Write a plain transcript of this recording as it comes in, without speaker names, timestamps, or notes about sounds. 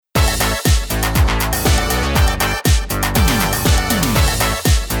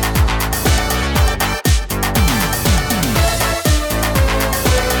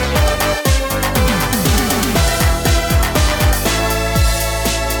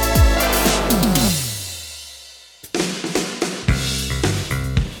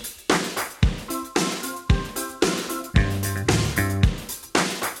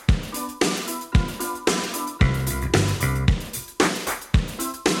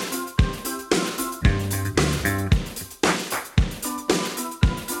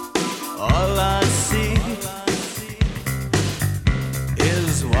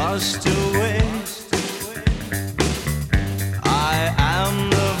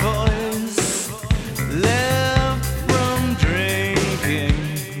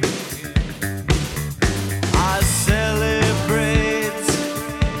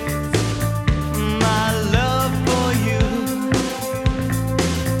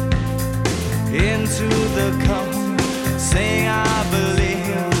into the calm, saying I believe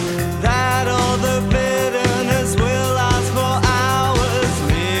that all the bitterness will last for hours.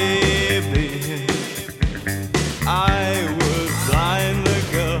 Maybe I would find the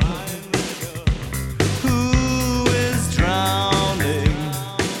girl who is drowning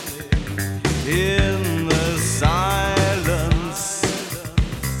in the silence.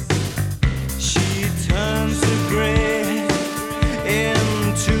 She turns to gray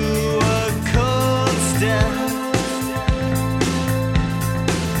into a cold stare,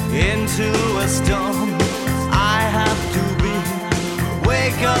 into a storm. I have to be,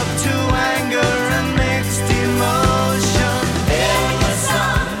 wake up to anger and mixed emotion. In the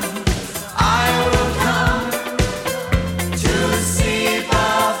sun, I will come to see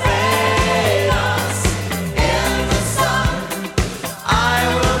Barbados. In the sun, I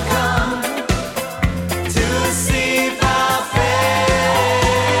will come to see Barbados.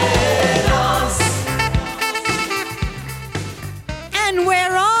 And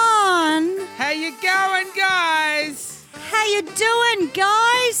we're on. How you going, guys? How you doing,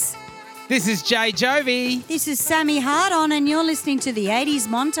 guys? This is Jay Jovi. This is Sammy Hardon, and you're listening to the 80s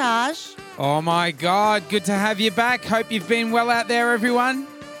montage. Oh, my God. Good to have you back. Hope you've been well out there, everyone.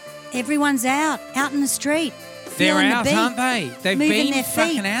 Everyone's out in the street. They're feeling the out, beat, aren't they? They've moving been their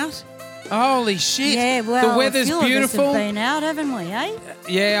feet. fucking out. Holy shit. Yeah, well, the weather's a few beautiful. of us have been out, haven't we, eh?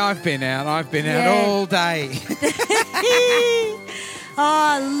 Yeah, I've been out. I've been out Yeah. all day.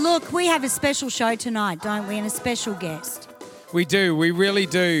 Oh, look, we have a special show tonight, don't we? And a special guest. We do. We really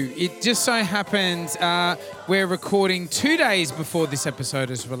do. It just so happens we're recording 2 days before this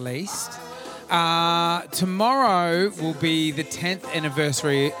episode is released. Tomorrow will be the 10th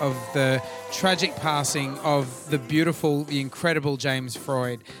anniversary of the tragic passing of the beautiful, the incredible James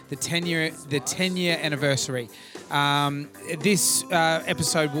Freud. The 10-year anniversary. This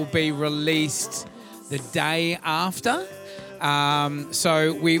episode will be released the day after.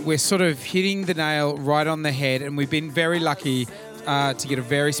 So we're sort of hitting the nail right on the head, and we've been very lucky to get a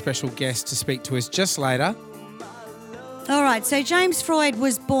very special guest to speak to us just later. All right, so James Freud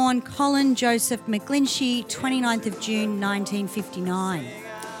was born Colin Joseph McGlinchey, 29th of June, 1959.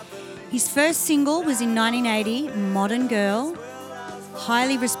 His first single was in 1980, Modern Girl,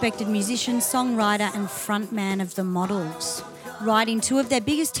 highly respected musician, songwriter and frontman of the Models, writing two of their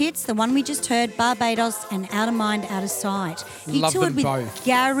biggest hits, the one we just heard, Barbados and Out of Mind, Out of Sight. He Love toured them with both.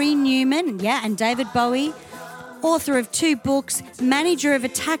 Gary Newman, and David Bowie, author of 2 books, manager of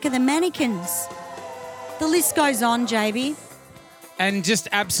Attack of the Mannequins. The list goes on, JB. And just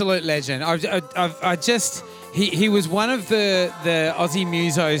absolute legend. He was one of the Aussie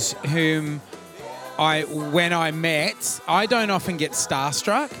musos whom when I met, I don't often get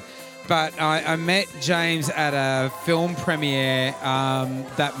starstruck, but I met James at a film premiere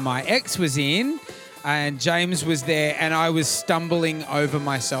that my ex was in, and James was there, and I was stumbling over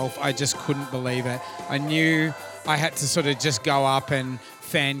myself. I just couldn't believe it. I knew I had to sort of just go up and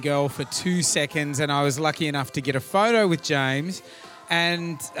fangirl for 2 seconds, and I was lucky enough to get a photo with James.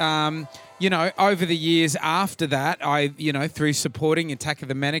 And, over the years after that, I, through supporting Attack of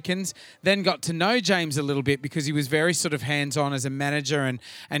the Mannequins, then got to know James a little bit because he was very sort of hands-on as a manager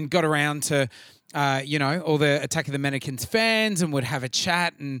and got around to, all the Attack of the Mannequins fans and would have a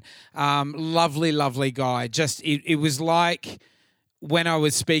chat, and lovely, lovely guy. Just, it was like when I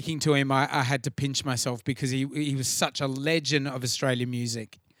was speaking to him, I had to pinch myself because he was such a legend of Australian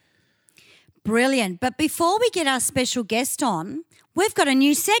music. Brilliant. But before we get our special guest on, we've got a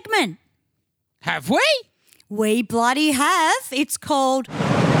new segment. Have we? We bloody have. It's called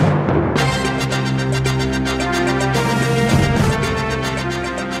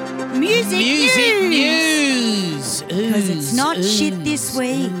Music News. Because it's not shit this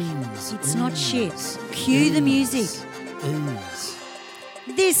week. It's not shit. Cue the music.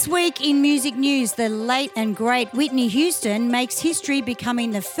 This week in music news, the late and great Whitney Houston makes history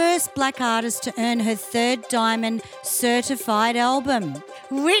becoming the first black artist to earn her 3rd diamond certified album.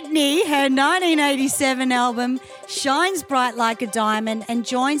 Whitney, her 1987 album, shines bright like a diamond and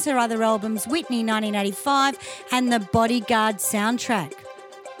joins her other albums, Whitney 1985 and the Bodyguard soundtrack.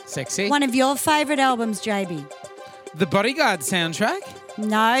 Sexy. One of your favourite albums, JB? The Bodyguard soundtrack?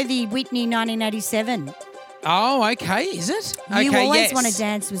 No, the Whitney 1987. Oh, okay. Is it? You okay, always yes. want to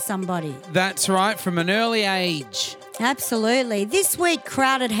dance with somebody. That's right, from an early age. Absolutely. This week,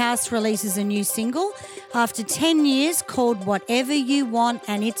 Crowded House releases a new single after 10 years called Whatever You Want,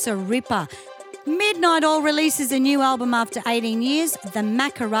 and it's a ripper. Midnight Oil releases a new album after 18 years, The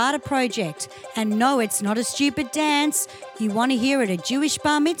Makarata Project. And no, it's not a stupid dance. You want to hear it at a Jewish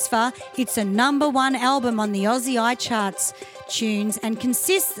bar mitzvah, it's a #1 album on the Aussie iCharts tunes and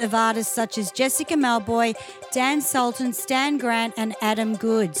consists of artists such as Jessica Malboy, Dan Sultan, Stan Grant and Adam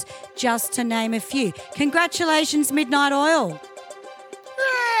Goods, just to name a few. Congratulations, Midnight Oil.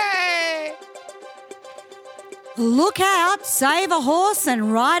 Look out, save a horse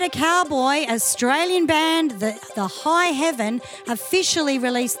and ride a cowboy. Australian band The High Heaven officially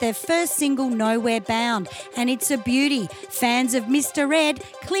released their first single, Nowhere Bound, and it's a beauty. Fans of Mr. Ed,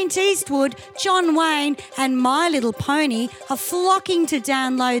 Clint Eastwood, John Wayne and My Little Pony are flocking to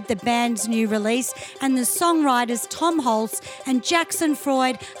download the band's new release, and the songwriters Tom Holtz and Jackson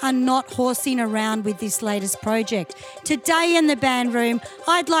Freud are not horsing around with this latest project. Today in the band room,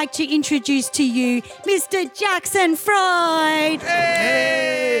 I'd like to introduce to you Mr. Jackson Freud.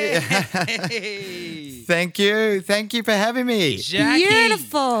 Hey! Thank you for having me. Jackie.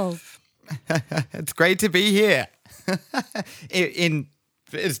 Beautiful. It's great to be here. in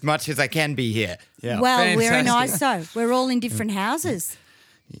as much as I can be here. Yeah. Well, we're in Fantastic. ISO. We're all in different houses.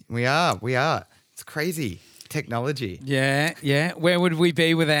 We are. It's crazy. Technology. Yeah. Where would we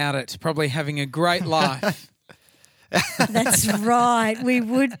be without it? Probably having a great life. That's right. We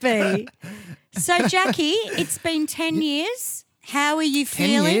would be. So, Jackie, it's been 10 years. How are you 10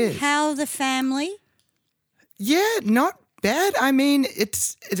 feeling? years. How the family? Yeah, not bad. I mean,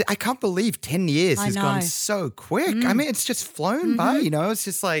 I can't believe 10 years I has know. gone so quick. I mean, it's just flown by, It's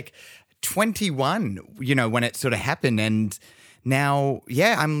just like 21, when it sort of happened. And now,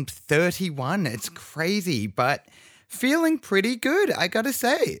 I'm 31. It's crazy, but feeling pretty good, I got to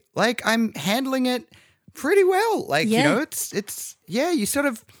say. Like, I'm handling it pretty well. Like, Yeah. you sort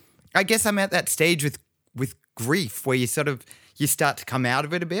of, I guess I'm at that stage with grief where you start to come out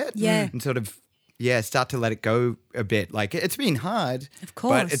of it a bit. Yeah. And sort of, start to let it go a bit. Like, it's been hard. Of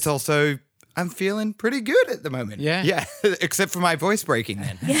course. But it's also, I'm feeling pretty good at the moment. Yeah. Yeah. Except for my voice breaking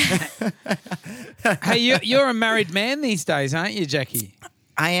then. Hey, you're a married man these days, aren't you, Jackie?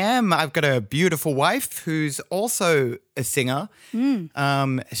 I am. I've got a beautiful wife who's also a singer.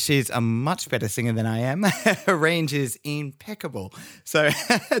 She's a much better singer than I am. Her range is impeccable. So,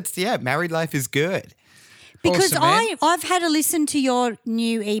 married life is good. Because Awesome, man. I've had a listen to your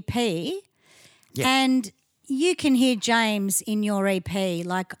new EP and you can hear James in your EP.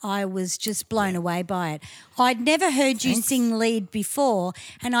 Like, I was just blown away by it. I'd never heard you sing lead before,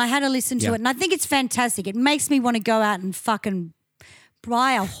 and I had to listen to Yeah. it, and I think it's fantastic. It makes me want to go out and fucking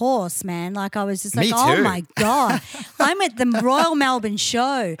buy a horse, man. Like, I was just like, Me oh too. my God. I'm at the Royal Melbourne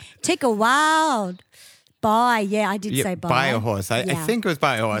Show. Take a wild buy. Yeah, I did say buy. Buy a horse. I think it was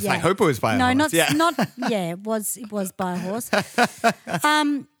buy a horse. I hope it was buy a horse. No, yeah. it was buy a horse.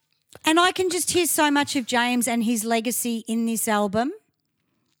 And I can just hear so much of James and his legacy in this album.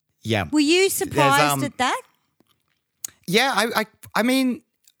 Yeah. Were you surprised at that? Yeah, I mean,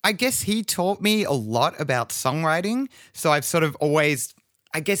 I guess he taught me a lot about songwriting. So I've sort of always,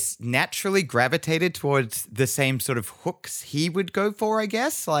 I guess, naturally gravitated towards the same sort of hooks he would go for, I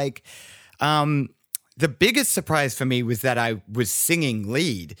guess. Like, the biggest surprise for me was that I was singing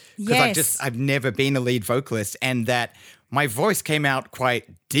lead. Because Yes. I've never been a lead vocalist, and that my voice came out quite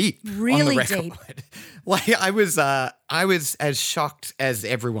deep on Really the record. deep. Like, I was as shocked as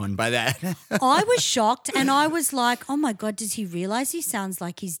everyone by that. I was shocked and I was like, oh my God, does he realize he sounds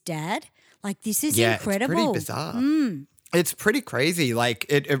like his dad? Like, this is incredible. It's pretty bizarre. It's pretty crazy. Like,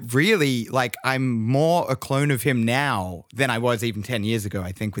 it really, like, I'm more a clone of him now than I was even 10 years ago,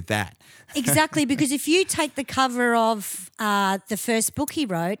 I think, with that. Exactly, because if you take the cover of the first book he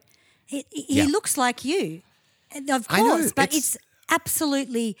wrote, he looks like you. Of I know, course, but it's- it's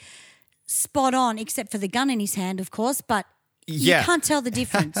absolutely spot on, except for the gun in his hand, of course, but you Yeah. can't tell the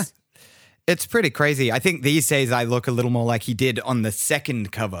difference. It's pretty crazy. I think these days I look a little more like he did on the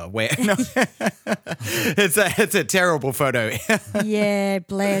second cover, where no, it's a terrible photo. Yeah,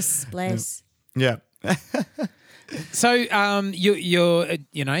 bless. Yeah. So,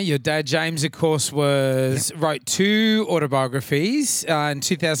 your dad James, of course, wrote 2 autobiographies. In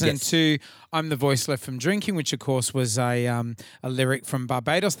 2002, "I'm the Voice Left from Drinking," which of course was a lyric from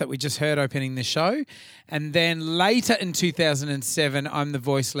Barbados that we just heard opening the show, and then later in 2007, "I'm the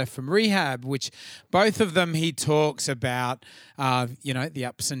Voice Left from Rehab," which both of them he talks about, the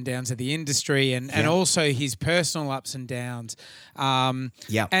ups and downs of the industry and also his personal ups and downs. And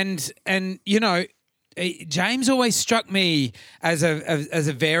James always struck me as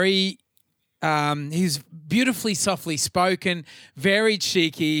a very he's beautifully softly spoken, very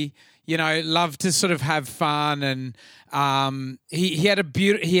cheeky, loved to sort of have fun, and he had a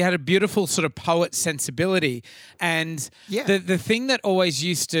beautiful sort of poet sensibility. And the thing that always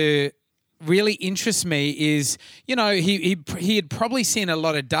used to really interests me is, he had probably seen a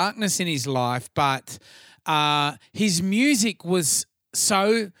lot of darkness in his life, but his music was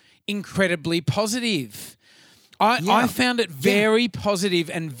so incredibly positive. I found it very positive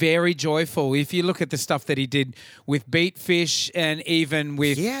and very joyful. If you look at the stuff that he did with Beatfish and even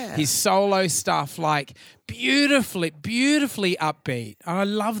with his solo stuff, like beautifully upbeat. I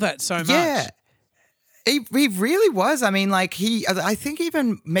love that so much. Yeah. He really was. I mean, like I think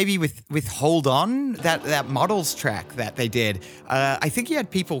even maybe with Hold On, that Models track that they did, I think he had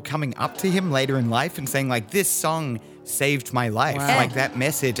people coming up to him later in life and saying like, this song saved my life. Wow. Like that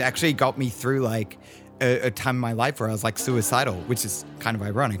message actually got me through like a time in my life where I was like suicidal, which is kind of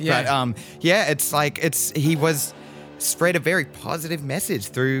ironic. Yeah. But he was spread a very positive message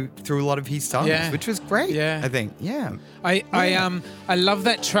through a lot of his songs, which was great. Yeah. I think. Yeah. I love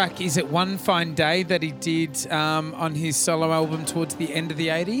that track. Is it One Fine Day that he did on his solo album towards the end of the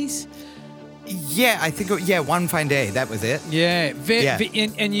 80s? Yeah, I think One Fine Day, that was it. Yeah.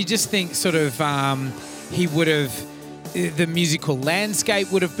 And you just think sort of he would have, the musical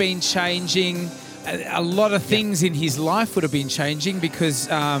landscape would have been changing. A lot of things in his life would have been changing because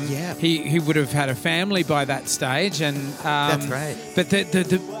he would have had a family by that stage, and that's right. But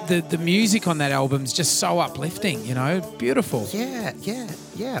the music on that album is just so uplifting, beautiful. Yeah,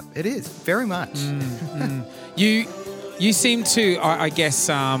 it is very much. You seem to, I guess,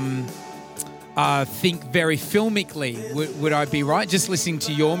 think very filmically. Would I be right? Just listening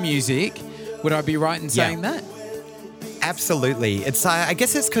to your music, would I be right in saying that? Absolutely. It's I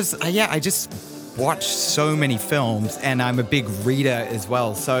guess it's because I just watch so many films, and I'm a big reader as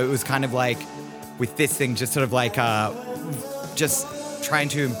well. So it was kind of like with this thing, just sort of like just trying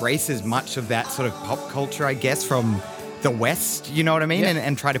to embrace as much of that sort of pop culture, I guess, from the West, you know what I mean? Yeah.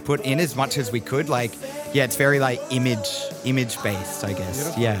 And try to put in as much as we could. Like, it's very like image based, I guess.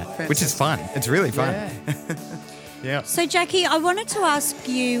 Beautiful. Yeah. Fantastic. Which is fun. It's really fun. Yeah. So, Jackie, I wanted to ask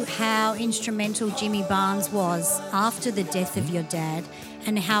you how instrumental Jimmy Barnes was after the death of your dad,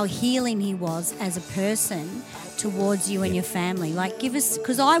 and how healing he was as a person towards you and your family. Like, give us,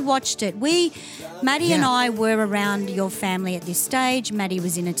 because I watched it. Maddie and I were around your family at this stage. Maddie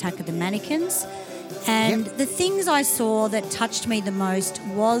was in Attack of the Mannequins. And the things I saw that touched me the most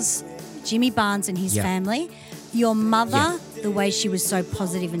was Jimmy Barnes and his family. Your mother, the way she was so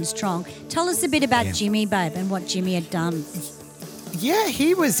positive and strong. Tell us a bit about Jimmy, babe, and what Jimmy had done. Yeah,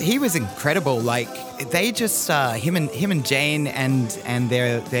 he was incredible. Like they just him and Jane and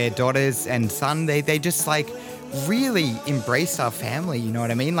their daughters and son, they just like really embraced our family, you know what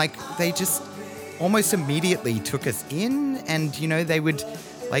I mean? Like they just almost immediately took us in, and they would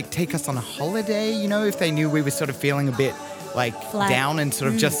like take us on a holiday, if they knew we were sort of feeling a bit like flat down and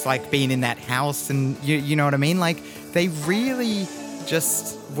sort of just like being in that house, and you know what I mean? Like they really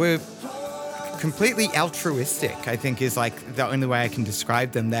just were completely altruistic, I think, is like the only way I can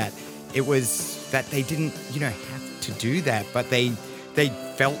describe them. That it was that they didn't, have to do that, but they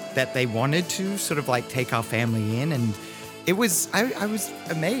felt that they wanted to sort of like take our family in, and it was I was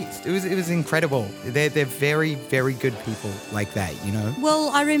amazed. It was incredible. They're very, very good people like that, Well,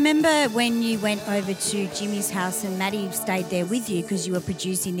 I remember when you went over to Jimmy's house and Maddie stayed there with you because you were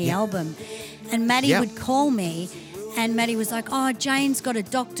producing the album, and Maddie would call me. And Maddie was like, oh, Jane's got a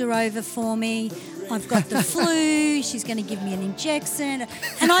doctor over for me. I've got the flu. She's going to give me an injection.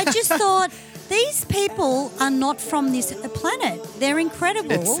 And I just thought, these people are not from this planet. They're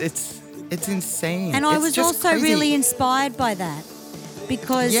incredible. It's insane. And I was also crazy. Really inspired by that,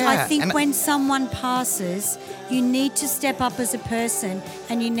 because I think when someone passes, you need to step up as a person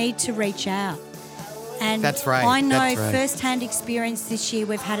and you need to reach out. And that's right. I know That's right. firsthand experience this year,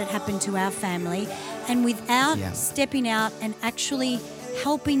 we've had it happen to our family. And without stepping out and actually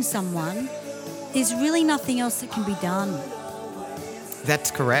helping someone, there's really nothing else that can be done. That's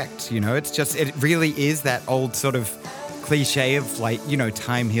correct. It really is that old sort of cliche of like,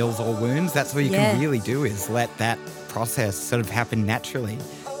 time heals all wounds. That's what you can really do, is let that process sort of happen naturally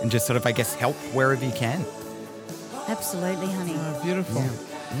and just sort of, I guess, help wherever you can. Absolutely, honey. Oh, beautiful.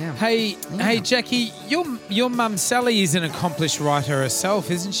 Yeah. Hey, Jackie, your mum Sally is an accomplished writer herself,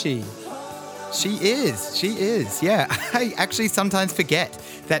 isn't she? She is. Yeah. I actually sometimes forget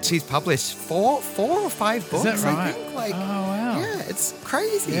that she's published four or five books. Is that right? I think. Like, oh wow. Yeah, it's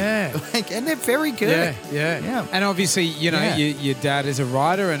crazy. Yeah. And they're very good. Yeah. And obviously, your dad is a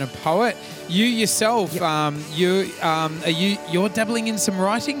writer and a poet. You yourself, you're dabbling in some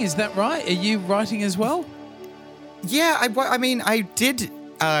writing. Is that right? Are you writing as well? Yeah. I mean, I did.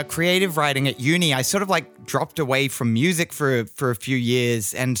 creative writing at uni, I sort of like dropped away from music for a few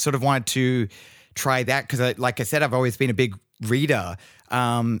years and sort of wanted to try that because, like I said, I've always been a big reader.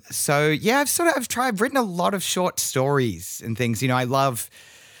 So yeah, I've written a lot of short stories and things. You know, I love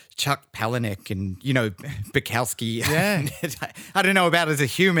Chuck Palahniuk and, you know, Bukowski. Yeah. I don't know about as a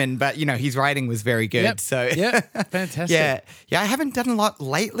human, but, you know, his writing was very good. Yep. So Fantastic. Yeah, I haven't done a lot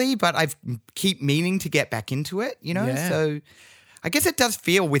lately, but I keep meaning to get back into it, you know? Yeah. So I guess it does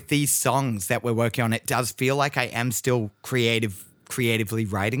feel with these songs that we're working on, it does feel like I am still creatively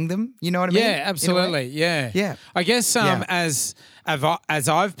writing them. You know what I mean? Yeah, absolutely. Yeah. Yeah. I guess Yeah. as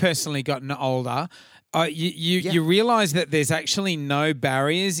I've personally gotten older, you realize that there's actually no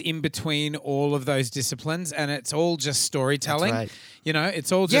barriers in between all of those disciplines, and it's all just storytelling. That's right. You know,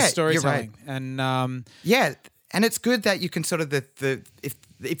 it's all just Yeah, you're right. storytelling. And Yeah, and it's good that you can sort of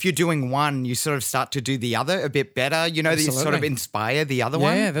if you're doing one, you sort of start to do the other a bit better. You know, that you sort of Absolutely. inspire the other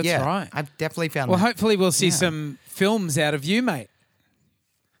one. Yeah, that's right. I've definitely found well, that. hopefully we'll see some films out of you, mate.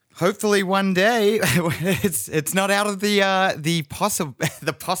 Hopefully one day it's not out of the possible.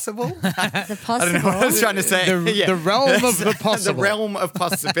 The possible. I don't know what I was trying to say. The realm of the possible. The realm of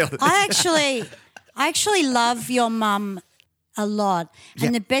possibility. I actually love your mum a lot.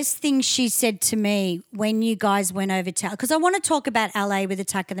 And the best thing she said to me when you guys went over to, because I want to talk about LA with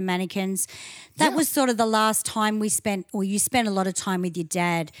Attack of the Mannequins. That was sort of the last time we spent, or you spent a lot of time with your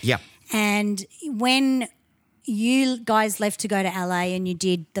dad. Yeah. And when you guys left to go to LA and you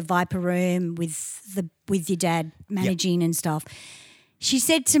did the Viper Room with your dad managing and stuff, she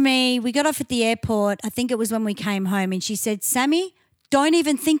said to me, we got off at the airport, I think it was when we came home, and she said, Sammy, don't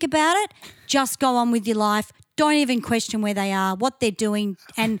even think about it. Just go on with your life. Don't even question where they are, what they're doing.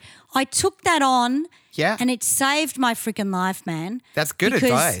 And I took that on and it saved my freaking life, man. That's good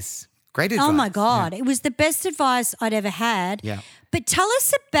advice. Great advice. Oh, my God. It was the best advice I'd ever had. Yeah. But tell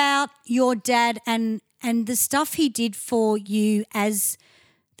us about your dad and the stuff he did for you as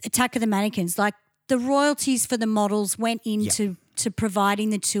Attack of the Mannequins. Like the royalties for the models went into to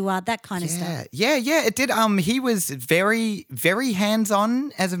providing the tour, that kind of stuff. Yeah, it did. He was very, very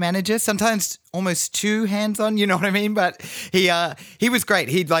hands-on as a manager, sometimes almost too hands-on, you know what I mean? But he was great.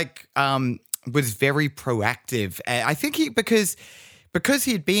 He was very proactive. I think because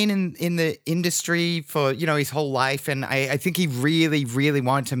he'd been in the industry for, you know, his whole life, and I think he really, really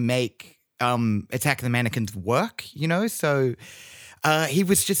wanted to make Attack of the Mannequins work, you know? So he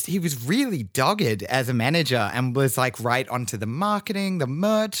was really dogged as a manager and was like right onto the marketing, the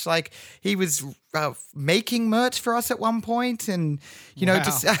merch. Like he was making merch for us at one point, and you know,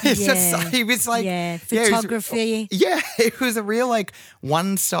 he was like photography. It was a real like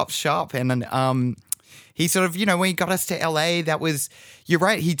one-stop shop, and he sort of, you know, when he got us to LA, that was, you're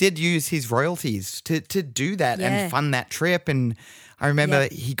right, he did use his royalties to do that and fund that trip. And I remember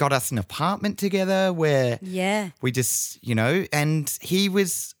he got us an apartment together where we just, you know, and he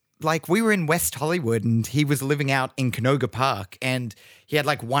was like, we were in West Hollywood and he was living out in Canoga Park, and he had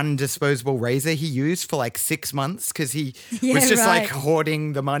like one disposable razor he used for like 6 months because he was just like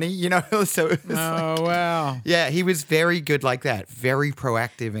hoarding the money, you know? So it was wow. Yeah, he was very good like that, very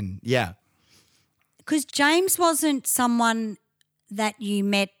proactive, and Because James wasn't someone that you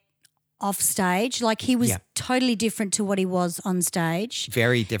met off stage. Like he was totally different to what he was on stage.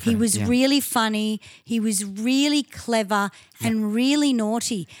 Very different. He was really funny. He was really clever and really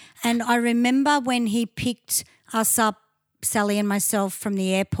naughty. And I remember when he picked us up, Sally and myself, from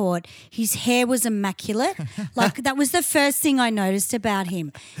the airport, his hair was immaculate. Like that was the first thing I noticed about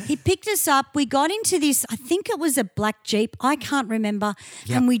him. He picked us up. We got into this, I think it was a black Jeep. I can't remember.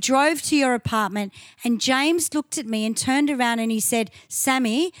 And we drove to your apartment, and James looked at me and turned around and he said,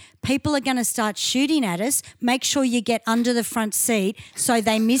 Sammy, people are going to start shooting at us. Make sure you get under the front seat so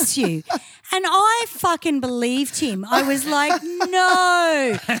they miss you. And I fucking believed him. I was like,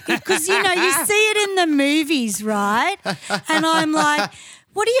 no, because, you know, you see it in the movies, right? And I'm like,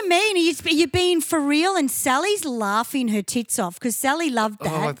 what do you mean? You're being for real? And Sally's laughing her tits off because Sally loved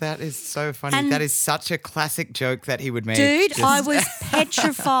that. Oh, that is so funny. And that is such a classic joke that he would make. Dude, I was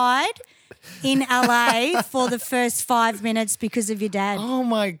petrified in LA for the first 5 minutes because of your dad. Oh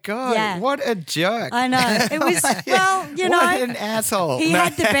my God. Yeah. What a jerk. I know. It was, well, you know. What an asshole. He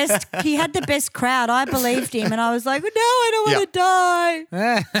had the best crowd. I believed him, and I was like, no, I don't want to die.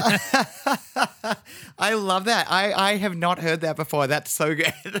 I love that. I have not heard that before. That's so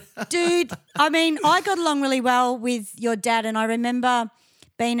good. Dude, I mean, I got along really well with your dad, and I remember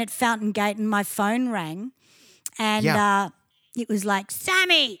being at Fountain Gate and my phone rang, and it was like,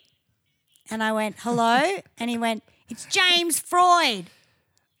 Sammy. And I went, hello? And he went, it's James Freud.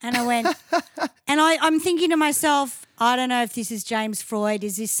 And I went, and I'm thinking to myself, I don't know if this is James Freud.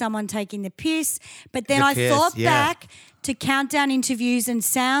 Is this someone taking the piss? But then I thought back to Countdown interviews and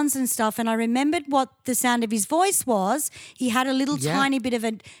sounds and stuff, and I remembered what the sound of his voice was. He had a little tiny bit of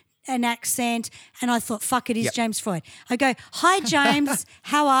an accent, and I thought, fuck, it is James Freud. I go, hi, James,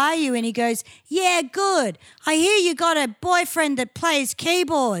 how are you? And he goes, yeah, good. I hear you got a boyfriend that plays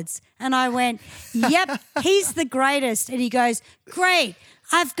keyboards. And I went, yep, he's the greatest. And he goes, great,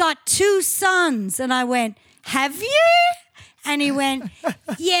 I've got 2 sons. And I went, have you? And he went,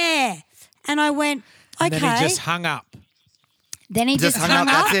 yeah. And I went, okay. And then he just hung up. Then he just hung up.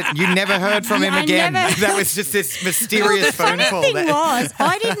 That's it. You never heard from him again. That was just this mysterious phone call. The funny thing was,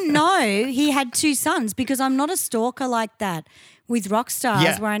 I didn't know he had 2 sons because I'm not a stalker like that with rock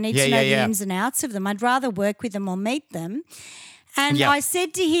stars where I need to know the ins and outs of them. I'd rather work with them or meet them. And I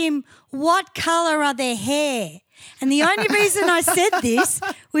said to him, what colour are their hair? And the only reason I said this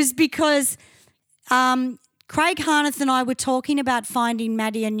was because Craig Harneth and I were talking about finding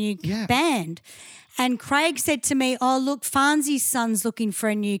Maddie a new band. And Craig said to me, oh, look, Farnsey's son's looking for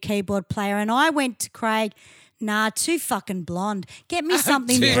a new keyboard player. And I went to Craig, nah, too fucking blonde. Get me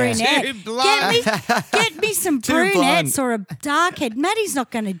something brunette. Too blonde. Get me some brunettes or a darkhead. Maddie's not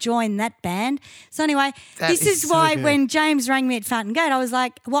going to join that band. So anyway, this is why when James rang me at Fountain Gate, I was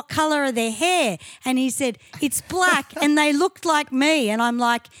like, what colour are their hair? And he said, it's black and they looked like me. And I'm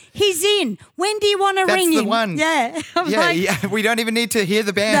like, he's in. When do you want to ring him? That's the one. Yeah. Yeah, we don't even need to hear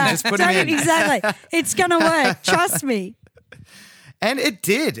the band. Just put him in. Exactly. It's going to work. Trust me. And it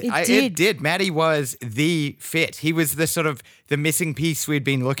did. It did. Maddie was the fit. He was the sort of the missing piece we'd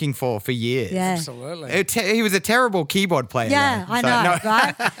been looking for years. Yeah. Absolutely. He was a terrible keyboard player. Yeah, though. I know,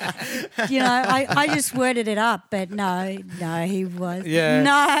 right? You know, I just worded it up, but no, he was. Yeah.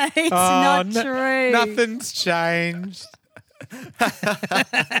 No, it's not true. Nothing's changed.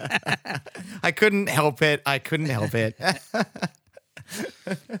 I couldn't help it.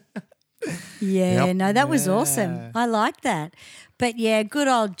 Yeah, Yep. no, that was awesome. I like that. But yeah, good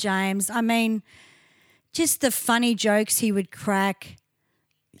old James. I mean, just the funny jokes he would crack,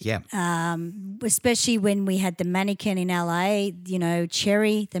 Yeah. especially when we had the mannequin in LA, you know,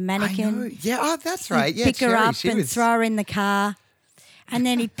 Cherry, the I mannequin. know. Yeah, oh, that's right. Yeah, Pick her Cherry, up she and was... throw her in the car. And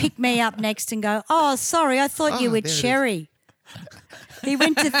then he'd pick me up next and go, oh, sorry, I thought you were there it is. Cherry. He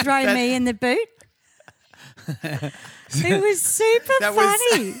went to throw me in the boot. It was super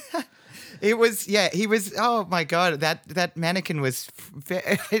funny. It was, he was, oh my God, that mannequin was,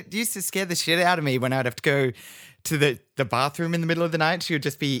 it used to scare the shit out of me when I'd have to go to the bathroom in the middle of the night. She would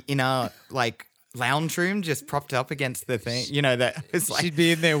just be in our, like, lounge room, just propped up against the thing, you know, that was like. She'd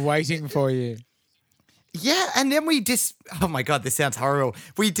be in there waiting for you. Yeah, and then oh my God, this sounds horrible.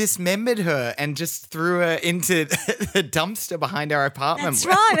 We dismembered her and just threw her into the dumpster behind our apartment. That's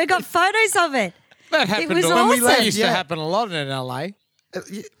right. We got photos of it. That happened was a lot. awesome. That used to Yeah. happen a lot in LA.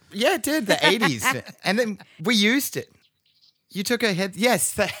 Yeah, it did, the 80s. And then we used it. You took her head,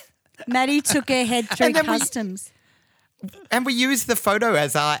 yes. Maddie took her head through And then customs. And we used the photo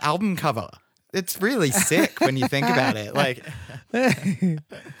as our album cover. It's really sick when you think about it. Like,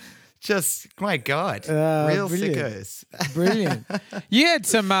 just, my God, real brilliant. sickos. Brilliant. You had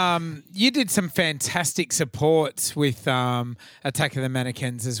some. You did some fantastic supports with Attack of the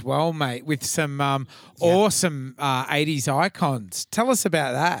Mannequins as well, mate. With some awesome 80s icons. Tell us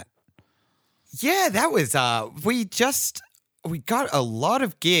about that. Yeah, that was, we got a lot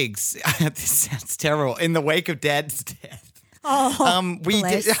of gigs. This sounds terrible. In the wake of Dad's death. Oh, We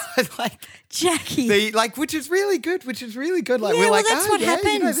bless. did, like, Jackie. which is really good. Like, Yeah, we're well, like, that's oh, what yeah,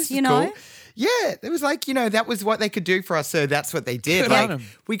 happens, this is you know? cool. Yeah, it was like, that was what they could do for us, so that's what they did. Good on 'em.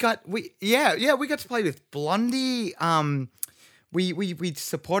 we got to play with Blondie. We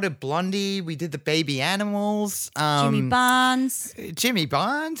supported Blondie. We did the Baby Animals. Jimmy Barnes. Jimmy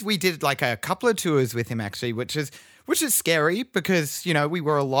Barnes. We did like a couple of tours with him actually, which is scary because we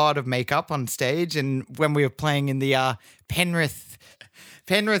wore a lot of makeup on stage, and when we were playing in the Penrith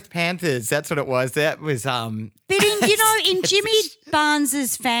Panthers, that's what it was. That was But in Jimmy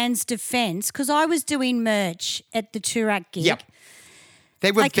Barnes's fans' defence, because I was doing merch at the Toorak gig. Yep.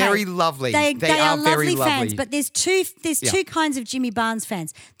 They were Okay, very lovely. They are very lovely fans, but there's two kinds of Jimmy Barnes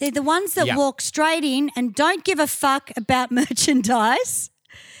fans. They're the ones that walk straight in and don't give a fuck about merchandise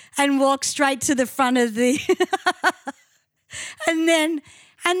and walk straight to the front of the and then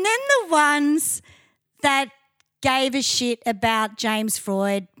the ones that gave a shit about James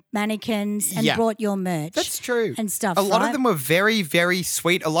Freud mannequins and Yeah. brought your merch. That's true. And stuff. A lot right? of them were very, very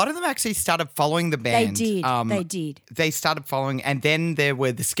sweet. A lot of them actually started following the They band. did. They did. They started following, and then there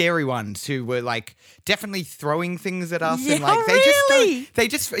were the scary ones who were like definitely throwing things at us, Yeah, and like really? they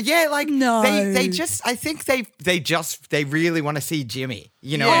just yeah, like No. they just I think they really want to see Jimmy.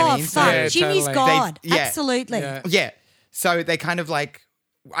 You know what Oh, I mean? fuck. Yeah, Jimmy's totally. God. They- yeah. Absolutely. Yeah. Yeah. So they kind of like,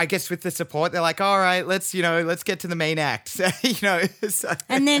 I guess with the support, they're like, all right, let's get to the main act. So.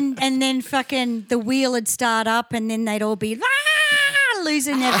 And then fucking the wheel would start up and then they'd all be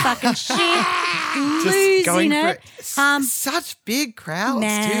losing their fucking shit. just losing going it. for it. Such big crowds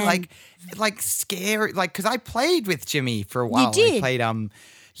too, Man. like scary, like because I played with Jimmy for a while. did? We played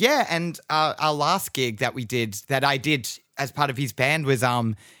yeah, and our last gig that I did as part of his band was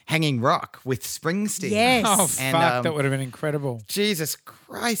Hanging Rock with Springsteen. Yes. Oh, And, fuck, that would have been incredible. Jesus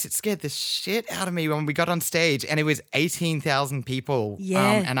Christ, it scared the shit out of me when we got on stage and it was 18,000 people.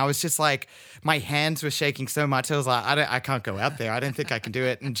 Yeah. And I was just like, my hands were shaking so much. I was like, I can't go out there. I don't think I can do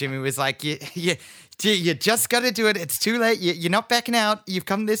it. And Jimmy was like, you just got to do it. It's too late. You're not backing out. You've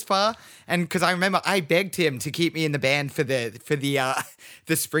come this far. And because I remember I begged him to keep me in the band for the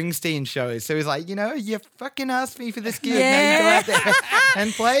Springsteen shows. So he was like, you fucking asked me for this gig. Now you go out there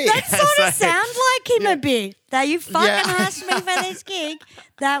and play. That sort of sounds like him a bit. That you fucking Yeah. asked me for this gig.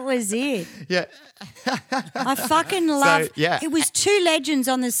 That was it. Yeah. I fucking love. yeah. It was two legends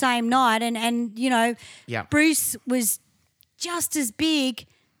on the same night, and Yeah. Bruce was just as big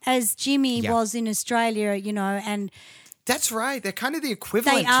as Jimmy Yeah. was in Australia, and That's right. They're kind of the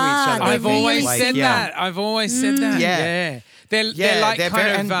equivalent They to are. each other. They're I've always really said yeah. that. I've always said that. Yeah. They're Yeah, like they're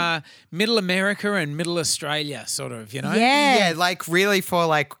kind very- of middle America and middle Australia, sort of, yeah, Yeah, like really for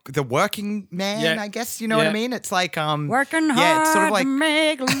like the working man, Yeah. I guess, you know what Yeah. I mean? It's like working hard yeah, it's sort of like to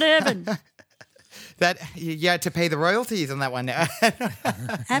make a living. that you had to pay the royalties on that one.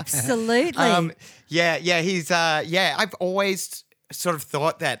 Absolutely. He's I've always sort of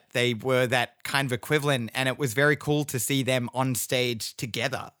thought that they were that kind of equivalent, and it was very cool to see them on stage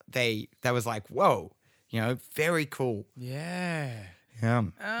together. That was like, whoa, very cool. Yeah.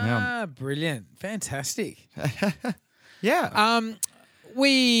 Yeah. Brilliant. Fantastic. Yeah.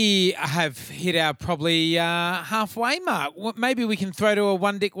 We have hit our probably halfway mark. Maybe we can throw to a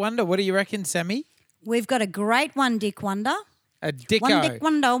one dick wonder. What do you reckon, Sammy? We've got a great one dick wonder. A dicko. One dick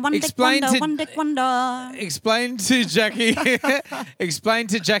wonder, one dick Explain wonder, to- one dick wonder. Explain to Jackie. Explain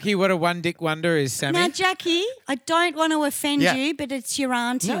to Jackie what a one dick wonder is, Sammy. Now, Jackie, I don't want to offend Yeah. you, but it's your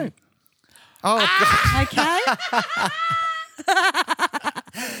auntie. No. Oh, Okay?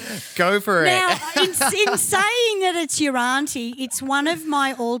 go for Now, it. in saying that it's your auntie, it's one of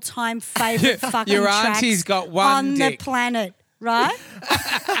my all-time favourite fucking Your tracks auntie's got one on dick. the planet, right?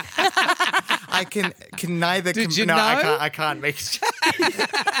 I can neither. Did you no, know? I can't make.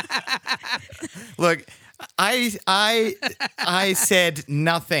 Look, I said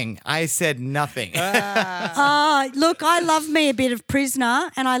nothing. I said nothing. Look, I love me a bit of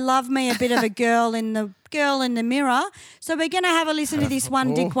Prisoner, and I love me a bit of a girl in the mirror. So we're going to have a listen to this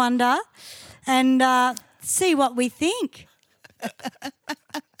one dick wonder, and see what we think.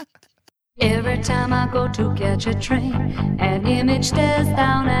 Every time I go to catch a train, an image stares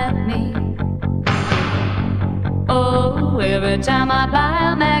down at me. Oh, every time I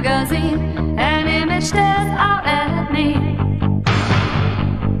buy a magazine, an image stares out at me.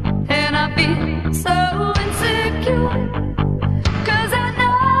 And I feel so insecure, 'cause I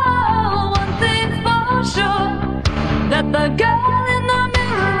know one thing for sure, that the girl in the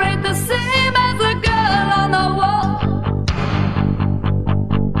mirror ain't the same as the girl on the wall.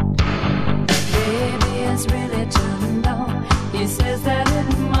 Baby is really turned on. He says that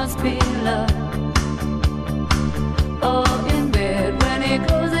it must be love. Oh, in bed when he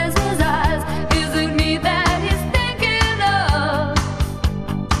closes his eyes, is it me that he's thinking of?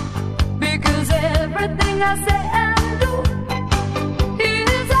 Because everything I say and do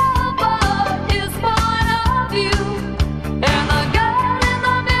is all for his point of view. And the girl in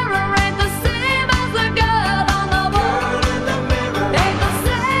the mirror ain't the same as the girl on the wall. Ain't the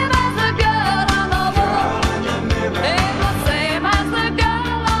same as the girl on the wall. Ain't the same as the girl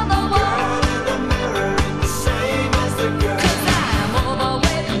on the wall. 'Cause I'm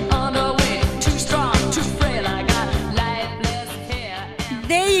overweight, underweight, too strong, too frail. I got lifeless hair.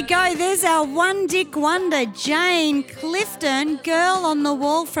 There you go. There's our one dick wonder, Jane Clifton, Girl on the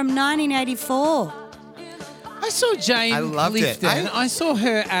Wall from 1984. I saw Jane I loved it. Clifton. I saw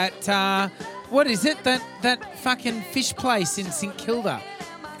her at what is it? That fucking fish place in St Kilda.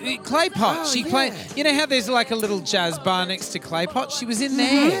 Clay Pot. Oh, She yeah. played. You know how there's like a little jazz bar next to Clay Pot? She was in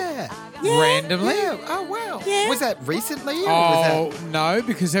there. Yeah. randomly. Yeah. Oh wow. Yeah. Was that recently? Or was Oh that... no,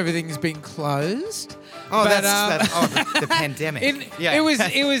 because everything's been closed. Oh, But, the pandemic. It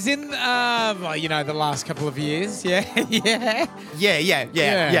was in well, the last couple of years. Yeah, yeah.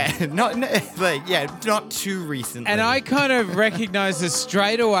 Yeah. Not too recently. And I kind of recognised it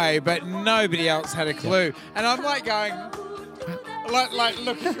straight away, but nobody else had a clue. And I'm like going, like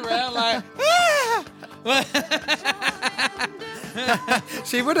looking around, like.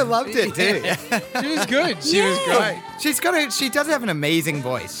 She would have loved it too. She was good. She was great. She does have an amazing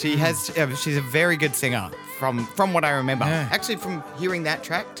voice. She's a very good singer from what I remember. Yeah. Actually, from hearing that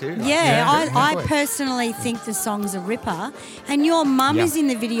track too. Yeah, Her I voice. personally think the song's a ripper. And your mum Yeah. is in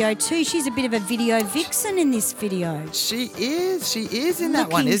the video too. She's a bit of a video vixen in this video. She is in that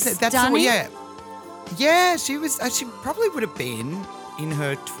one. Looking Is it? That's stunning. Yeah, she was. She probably would have been in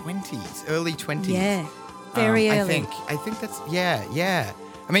her 20s, early 20s. Yeah, very early. I think that's yeah.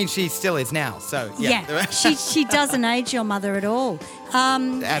 I mean, she still is now. So Yeah, she doesn't age your mother at all.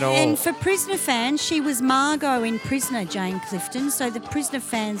 At all. And for Prisoner fans, she was Margot in Prisoner, Jane Clifton. So the Prisoner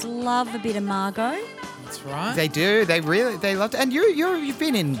fans love a bit of Margot. That's right. They do. They loved it. And you've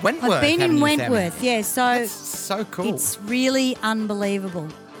been in Wentworth. I've been haven't in you, Wentworth, Sammy? yeah. So That's so cool. it's really unbelievable.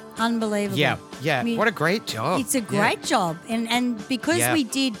 Unbelievable. Yeah. I mean, What a great job. It's a great job. And because Yeah. we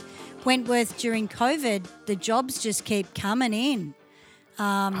did Wentworth during COVID, the jobs just keep coming in.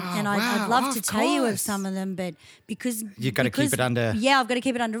 And wow. I'd love to Of tell you of course. some of them, but because You've got to keep it under- Yeah, I've got to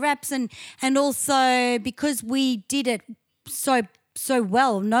keep it under wraps, and also because we did it so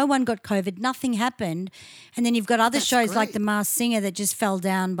well, no one got COVID, nothing happened, and then you've got other shows like great. The Masked Singer that just fell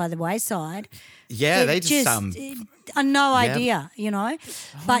down by the wayside. Yeah, It they just no idea,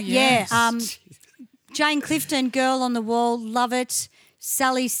 But yes. Jane Clifton, Girl on the Wall, love it.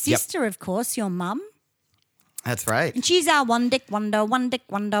 Sally's sister, of course, your mum. That's right. And she's our one dick wonder, one dick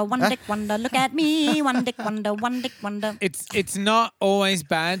wonder, one dick wonder. Look at me, one dick wonder, one dick wonder. It's not always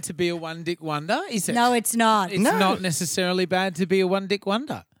bad to be a one-dick wonder, is it? No, it's not. It's not necessarily bad to be a one-dick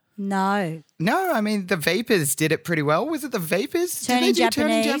wonder. No. No, I mean the Vapors did it pretty well. Was it the Vapors? Did Turning they do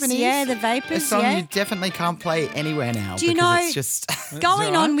Turning Japanese, Japanese? yeah, the A Vapors, song yeah. you definitely can't play anywhere now. Do you because know- It's just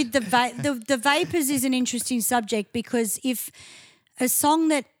Going right. on with the Vapors is an interesting subject because if a song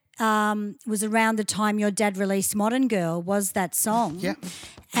that was around the time your dad released Modern Girl was that song. Yeah.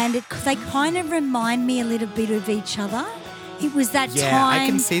 And they kind of remind me a little bit of each other. It was that Yeah, time I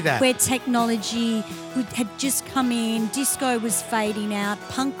can see that. where technology had just come in, disco was fading out,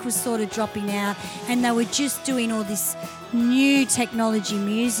 punk was sort of dropping out, and they were just doing all this new technology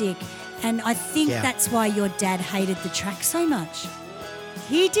music. And I think Yeah. that's why your dad hated the track so much.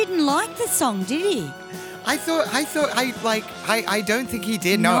 He didn't like the song, did he? I don't think he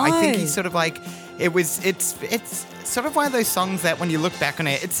did. No, I think No. he's sort of like it's sort of one of those songs that when you look back on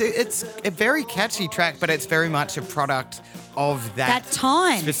it, it's a very catchy track, but it's very much a product of that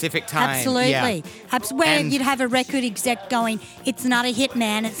time. specific time. Absolutely. Yeah. Where And- you'd have a record exec going, it's not a hit,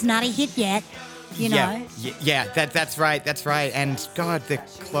 man. It's not a hit yet. You know? Yeah, that's right. And God, the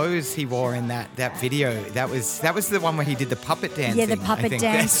clothes he wore in that video, that was the one where he did the puppet dancing. Yeah, the I puppet think.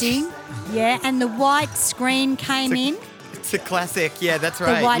 dancing. Yeah, and the white screen came in. It's a classic. Yeah, that's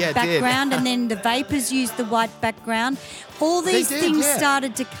right. The white yeah, it background, did. and then the Vapors used the white background. All these did, things yeah.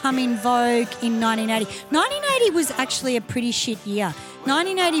 started to come in vogue in 1980. 1980 was actually a pretty shit year.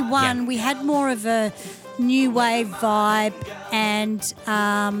 1981, Yeah. we had more of a new wave vibe, and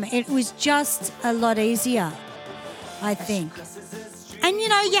it was just a lot easier, I think. And you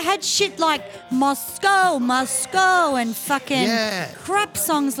had shit like Moscow, and fucking Yeah. crap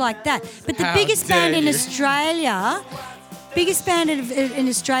songs like that. But the How biggest band dare in you.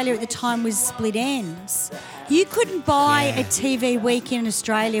 Australia at the time was Split Ends. You couldn't buy a TV week in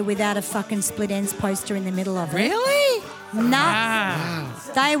Australia without a fucking Split Ends poster in the middle of it. Really? Nah.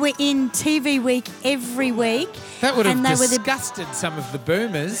 They were in TV week every week. That would have and they were disgusted some of the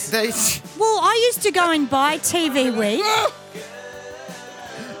boomers. Well, I used to go and buy TV week.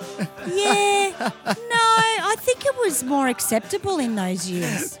 Yeah. No, I think it was more acceptable in those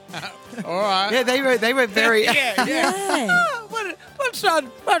years. All right. Yeah, they were very. Yeah. Yeah. What's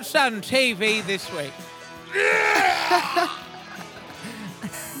on TV this week?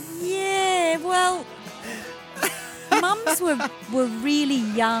 Yeah, well, mums were really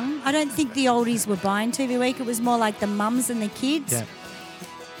young. I don't think the oldies were buying TV Week. It was more like the mums and the kids. Yeah.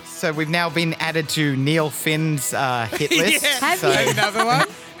 So we've now been added to Neil Finn's hit list. Have so, you? Another one?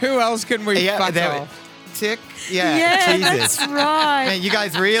 Who else can we fuck there- off? Tick. Yeah, Yeah, Jesus. that's right. Man, you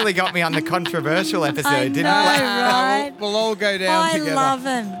guys really got me on the controversial episode, I didn't know. you? Right. We'll all go down I together. love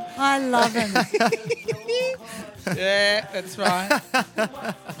him. Yeah, that's right.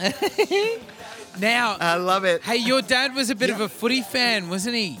 Now, I love it. hey, your dad was a bit of a footy fan,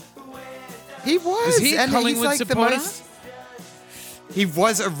 wasn't he? He was. Was he a and Collingwood he's like supporter? He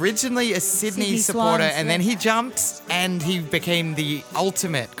was originally a Sydney Sydney supporter, Swans, and then he jumped and he became the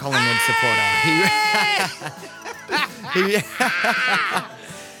ultimate Collingwood supporter.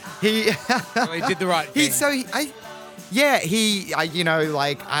 He Well, he did the right thing.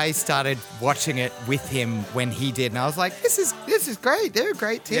 I started watching it with him when he did, and I was like, this is great. They're a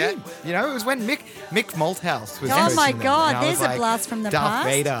great team. Yeah. It was when Mick Malthouse was. Oh my coaching them, God, and I was there's a like, blast from the Darth past.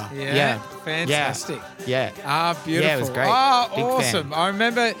 Vader. Yeah, fantastic. Yeah. Ah, beautiful. Yeah, it was great. Oh, Big awesome. fan. I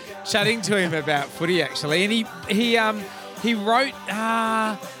remember chatting to him about footy, actually, and he wrote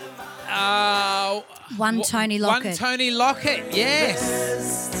One Tony Lockett. One Tony Lockett,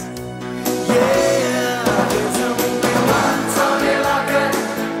 yes.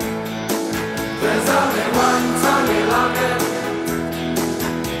 There's only one Tony Lockett.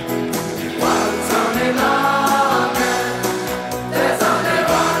 One Tony Lockett. There's only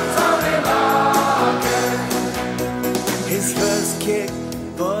one Tony Lockett. His first kick,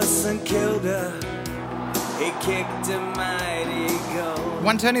 Boston killed her. He kicked a mighty goal.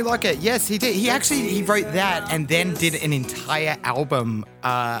 One Tony Lockett, yes, he did. He wrote that and then did an entire album.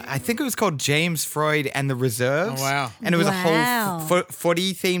 I think it was called James Freud and the Reserves. Oh, wow. And it was Wow. a whole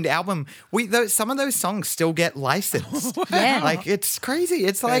footy themed album. Some of those songs still get licensed. Yeah. Like it's crazy.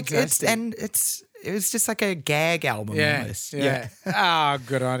 It's like Fantastic. it was just like a gag album Yeah, almost. yeah. Ah,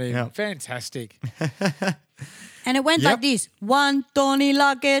 good on him. Yeah. Fantastic. And it went Yep. like this. One Tony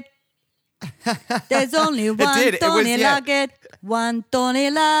Lockett. There's only one did. It was, Tony yeah. Lockett. One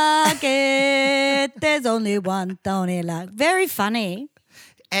Tony Lockett. There's only one Tony Lockett. Very funny.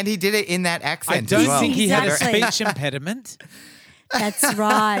 And he did it in that I accent. don't as well. think he had a Exactly. speech impediment. That's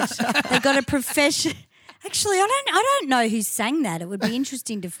right. They got a profession. Actually, I don't know who sang that. It would be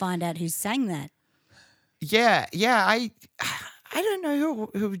interesting to find out who sang that. Yeah. I don't know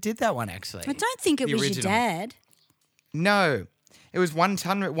who did that one actually. I don't think it The was original. your dad. No. It was one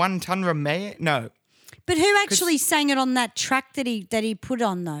ton Ramey. No. But who actually sang it on that track that he put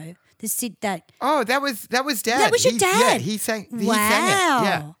on though? Oh, that was Dad. That was your dad? Yeah, he sang. He sang it.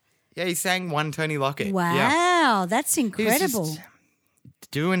 Wow. Yeah, he sang One Tony Lockett. Wow, Yeah. that's He was incredible. just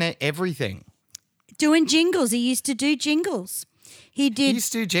doing everything. Doing jingles. He used to do jingles. He He did.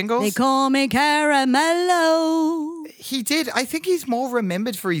 used to do jingles. They call me Caramello. He did. I think he's more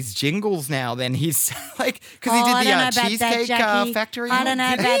remembered for his jingles now than he's like because I he don't did know the about that, Cheesecake Jackie. Factory. I don't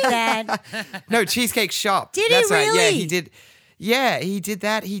know about that. No, Cheesecake Shop. Did he That's right. Yeah, really? he did. Yeah, he did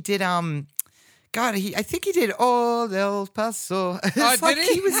that. He did. God, I think he did All del Paso. It's did like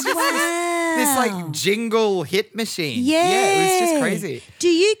he? he was just Wow. this like jingle hit machine. Yeah. it was just crazy. Do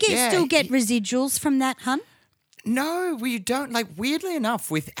you Yeah, still get residuals from that, hun? No, we don't. Like, weirdly enough,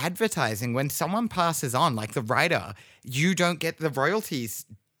 with advertising, when someone passes on, like the writer, you don't get the royalties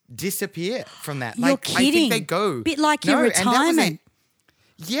disappear from that. You're like, I kidding. think they go. Bit like your and that was retirement.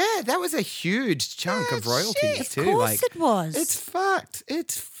 that was a huge chunk of royalties Of too. course like, it was. It's fucked.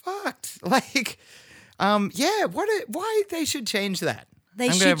 It's fucked. Like, why they should change that? They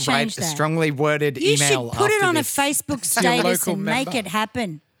I'm should gonna change write that. a strongly worded You email should put it after on this. a Facebook your status local and make member. it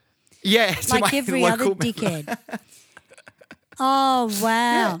happen. Yeah, to Like my every other local member. dickhead. Oh,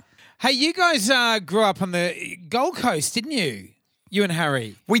 wow. Hey, you guys grew up on the Gold Coast, didn't you? You and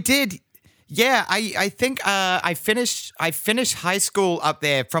Harry. We did. Yeah, I think I finished high school up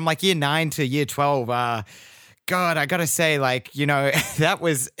there from like year 9 to year 12. God, I gotta say, like, that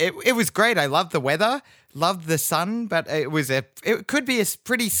was it was great. I loved the weather, loved the sun, but it could be a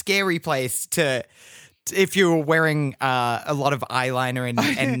pretty scary place if you were wearing a lot of eyeliner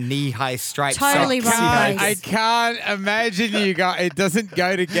and knee-high striped Totally socks. right. I can't imagine you guys. It doesn't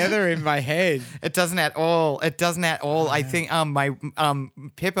go together in my head. It doesn't at all. It doesn't at all. I think my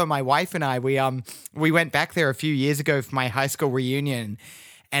Pippa, my wife, and I we went back there a few years ago for my high school reunion,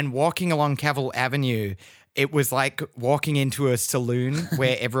 and walking along Cavill Avenue, it was like walking into a saloon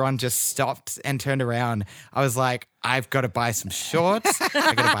where everyone just stopped and turned around. I was like, I've got to buy some shorts. I got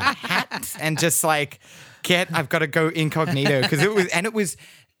to buy a hat and just like I've got to go incognito because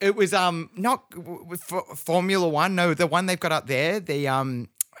it was not Formula One. No, the one they've got up there, the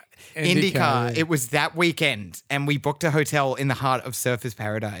IndyCar. yeah. It was that weekend, and we booked a hotel in the heart of Surfers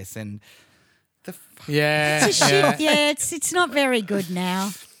Paradise. And Yeah, It's a shit. Yeah, it's not very good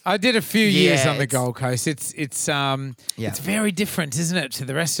now. I did a few years Yeah, on the it's- Gold Coast. It's very different, isn't it, to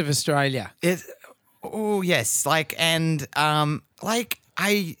the rest of Australia? Oh yes, like and like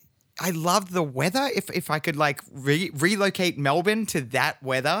I loved the weather. If I could like relocate Melbourne to that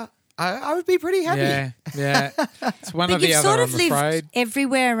weather, I would be pretty happy. Yeah. It's one or But the you've other, sort I'm of lived afraid.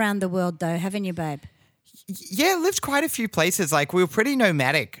 everywhere around the world, though, haven't you, babe? Yeah, lived quite a few places. Like we were pretty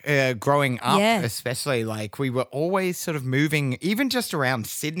nomadic growing up, Yeah. especially. Like we were always sort of moving, even just around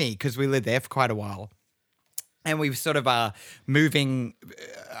Sydney, because we lived there for quite a while. And we've sort of moving.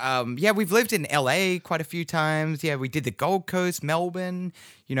 We've lived in LA quite a few times. Yeah, we did the Gold Coast, Melbourne.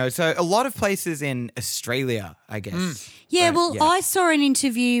 So a lot of places in Australia, I guess. Yeah, But, well, I saw an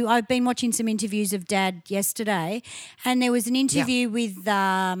interview. I've been watching some interviews of Dad yesterday, and there was an interview with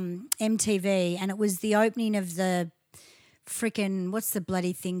MTV, and it was the opening of the freaking, what's the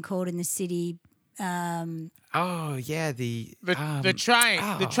bloody thing called in the city? Oh yeah, the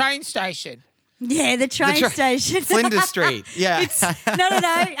train station. Yeah, the train station. Flinders Street. Yeah.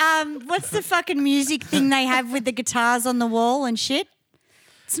 No. What's the fucking music thing they have with the guitars on the wall and shit?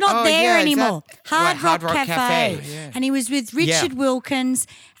 It's not there is that- anymore. Hard Rock Cafe. Yeah. And he was with Richard Wilkins.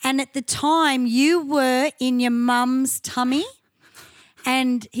 And at the time, you were in your mum's tummy.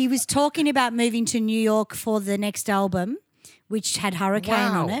 And he was talking about moving to New York for the next album, which had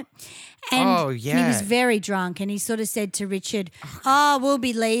Hurricane on it. And he was very drunk, and he sort of said to Richard, we'll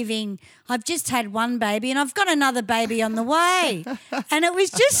be leaving. I've just had one baby and I've got another baby on the way. And it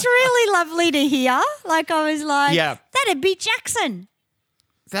was just really lovely to hear. Like I was like, that'd be Jackson.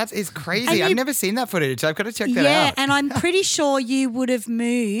 That is crazy. I've never seen that footage. I've got to check that out. Yeah, and I'm pretty sure you would have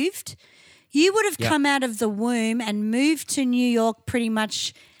moved. You would have come out of the womb and moved to New York pretty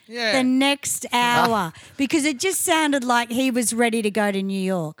much the next hour because it just sounded like he was ready to go to New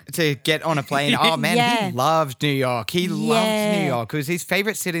York. To get on a plane. Oh, man, he loved New York. He loved New York. It was his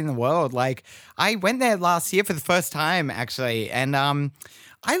favorite city in the world. Like, I went there last year for the first time, actually, and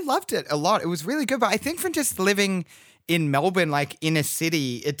I loved it a lot. It was really good. But I think from just living in Melbourne, like in a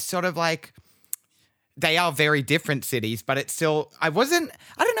city, it's sort of like they are very different cities, but it's still, I wasn't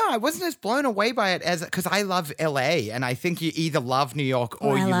as blown away by it as, because I love LA, and I think you either love New York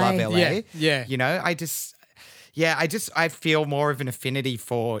or you love LA. Yeah. I feel more of an affinity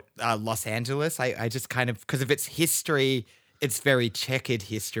for Los Angeles. I just kind of, because of its history, it's very checkered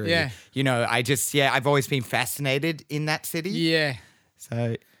history. Yeah. I've always been fascinated in that city. Yeah.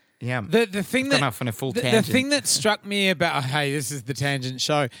 So, yeah. The thing Gone that off on a full tangent. The thing that struck me about this is the tangent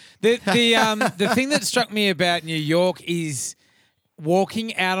show. The thing that struck me about New York is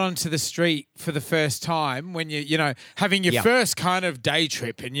walking out onto the street for the first time when you having your first kind of day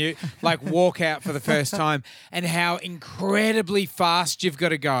trip and you like walk out for the first time and how incredibly fast you've got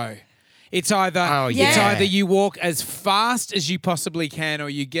to go. It's either you walk as fast as you possibly can or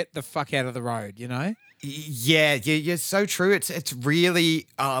you get the fuck out of the road, Yeah, you're so true. It's really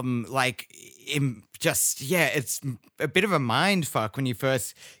it's a bit of a mind fuck when you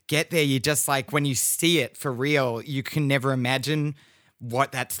first get there. You just like when you see it for real, you can never imagine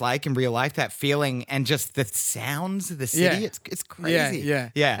what that's like in real life. That feeling and just the sounds of the city. It's crazy. Yeah.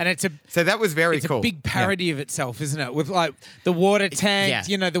 And so that was very cool. It's a big parody of itself, isn't it? With like the water tanks,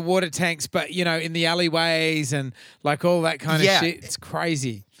 the water tanks, but in the alleyways and like all that kind of shit. It's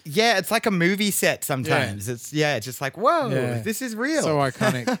crazy. Yeah, it's like a movie set sometimes. It's just like, whoa, this is real. So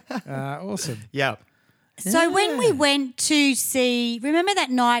iconic. Awesome. Yeah. So when we went to see, remember that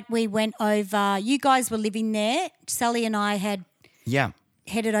night we went over, you guys were living there, Sally and I had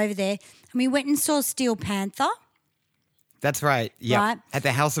headed over there, and we went and saw Steel Panther. That's right. Yeah. Right. At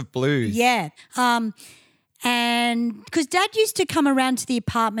the House of Blues. Yeah. And because Dad used to come around to the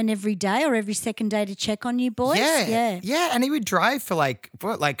apartment every day or every second day to check on you boys. Yeah. And he would drive for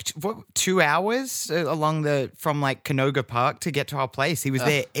 2 hours from Canoga Park to get to our place. He was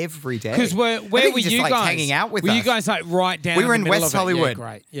there every day. Because where were you guys? Hanging out with us. Were you guys like right down? We were in the middle West of it? Hollywood. Yeah,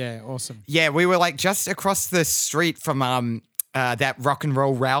 great. Yeah, awesome. Yeah, we were just across the street from that Rock and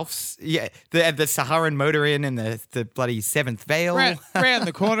Roll Ralph's. Yeah, the Saharan Motor Inn and the bloody Seventh Veil. Round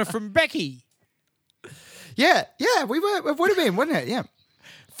the corner from Becky. Yeah, we were. It would have been, wouldn't it? Yeah.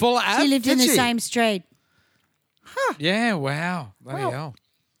 Full out. She lived in the same street. Huh. Yeah, wow. Bloody hell.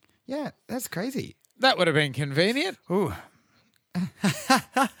 Yeah, that's crazy. That would have been convenient. Ooh.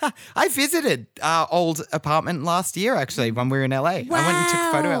 I visited our old apartment last year, actually, when we were in LA. Wow. I went and took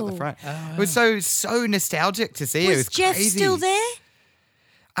a photo out the front. It was so nostalgic to see. It was Jeff crazy. still there?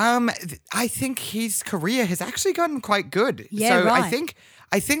 I think his career has actually gotten quite good. Yeah, so right.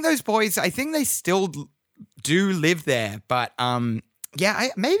 I think those boys, they still do live there, but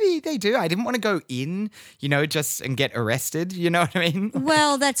maybe they do. I didn't want to go in, just and get arrested. You know what I mean?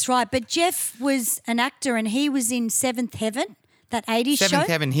 Well, that's right. But Jeff was an actor and he was in Seventh Heaven, that 80s show. Seventh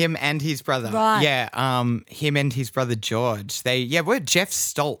Heaven, him and his brother. Right. Yeah, him and his brother George. We're Jeff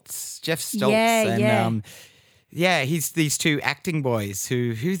Stoltz. Yeah, and, yeah. he's these two acting boys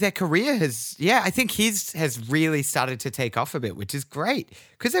who their career has, I think his has really started to take off a bit, which is great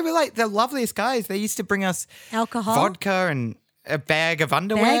because they were like the loveliest guys. They used to bring us Alcohol? vodka and a bag of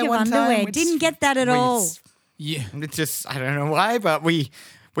underwear Bag of one underwear. time. which Didn't get that at we- all. Yeah. It's just, I don't know why, but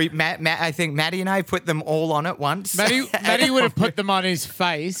Matt, I think Maddie and I put them all on at once. Maddie would have put them on his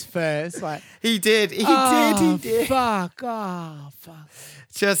face first. Like, He did. He did. fuck. Oh, fuck.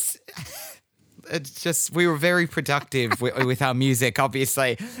 It's just we were very productive with our music,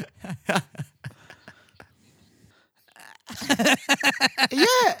 obviously.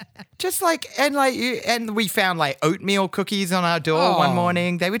 Just like and we found like oatmeal cookies on our door one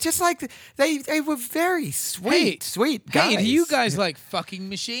morning. They were just like they were very sweet guys. Hey, do you guys like fucking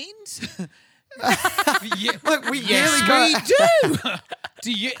machines? Yeah. Look, we Yes, really we do.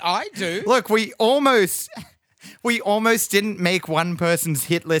 Do you? I do. Look, we almost didn't make one person's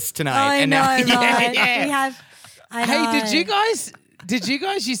hit list tonight. I and know, now, right? yeah. We have. I Hey, know. did you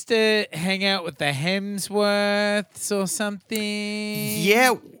guys used to hang out with the Hemsworths or something?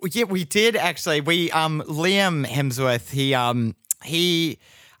 Yeah, we did actually. We Liam Hemsworth, he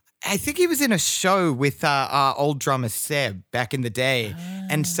I think he was in a show with our old drummer Seb back in the day.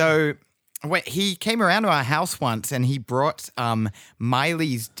 And so he came around to our house once and he brought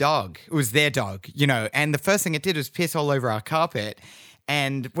Miley's dog. It was their dog, and the first thing it did was piss all over our carpet.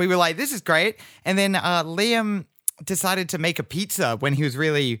 And we were like, this is great. And then Liam decided to make a pizza when he was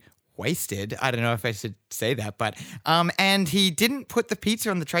really wasted. I don't know if I should say that, but and he didn't put the pizza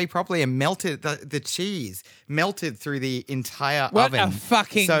on the tray properly and melted the cheese melted through the entire What oven. a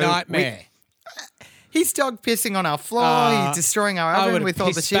fucking So nightmare. He's dog pissing on our floor. He's destroying our I oven would've with all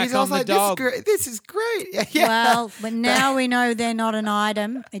the pissed cheese. back I was on the like, dog. this is great. Yeah. Well, but now we know they're not an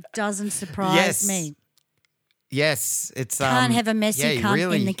item. It doesn't surprise Yes. me. Yes, it's Can't have a messy he cunt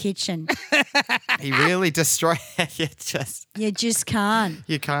really, in the kitchen. He really destroyed. You just can't.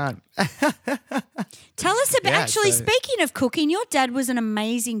 You can't. Tell us about. Yeah, actually, so- speaking of cooking, your dad was an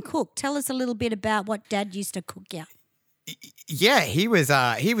amazing cook. Tell us a little bit about what Dad used to cook you. Yeah, he was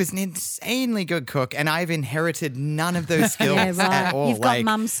an insanely good cook, and I've inherited none of those skills Yeah, right. at all. You've got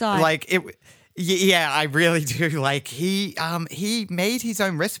mum's side. Like it. Yeah, I really do. Like he made his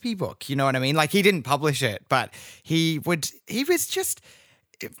own recipe book. You know what I mean? Like he didn't publish it, but he was just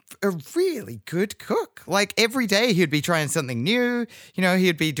a really good cook. Like every day he'd be trying something new.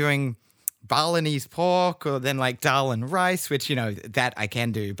 He'd be doing Balinese pork or then like dal and rice, which, that I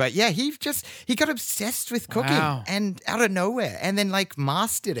can do. But yeah, he got obsessed with cooking and out of nowhere and then like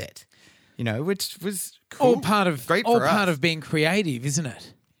mastered it, which was cool. All part of being creative, isn't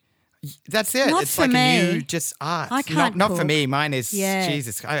it? That's it. Not It's for like me. a new just art. I can't not for cook. me. Mine is Yeah.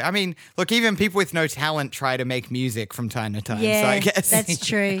 Jesus. I mean, look, even people with no talent try to make music from time to time. So Yeah, I guess that's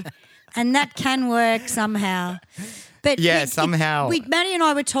true. And that can work somehow. But Yeah, somehow. Maddie and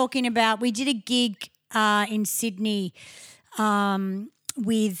I were talking about, we did a gig in Sydney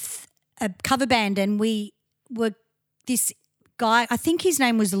with a cover band and we were this guy, I think his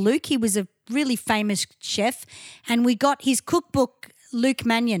name was Luke. He was a really famous chef and we got his cookbook, Luke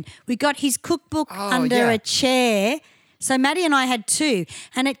Mannion. We got his cookbook under a chair. So Maddie and I had two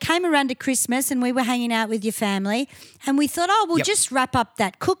and it came around to Christmas and we were hanging out with your family and we thought, we'll just wrap up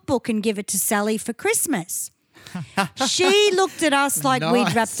that cookbook and give it to Sally for Christmas. She looked at us like we'd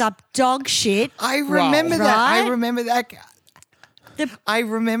Nice. wrapped up dog shit. I remember that. Right? I remember that. I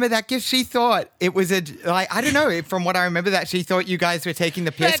remember that gift. She thought it was I don't know. From what I remember, that she thought you guys were taking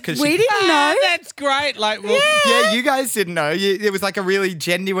the piss because We didn't know. That's great. Like, well, Yeah, you guys didn't know. It was like a really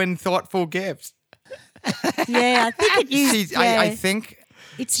genuine, thoughtful gift. Yeah, I think it used. I think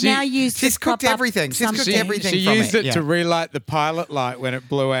it's now used. she's to prop cooked up everything. She's cooked something. everything. she from used it yeah. to relight the pilot light when it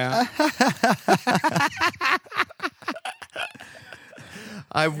blew out.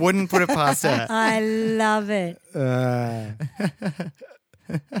 I wouldn't put it past her. I love it.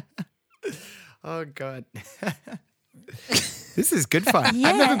 Oh God. This is good fun. Yeah.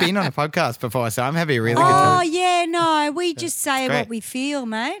 I've never been on a podcast before, so I'm having a really good Oh time. yeah, no, we just say great. what we feel,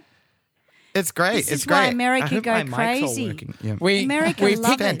 mate. It's great. This it's is why great. America I hope go my mic's all crazy. working. Yeah. We America we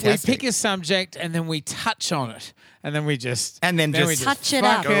love pick, it. we Fantastic. pick a subject and then we touch on it and then we just just Touch it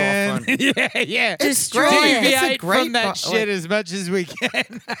up. go off on- yeah. Destroy great. it. It's a Deviate great from that po- shit as much as we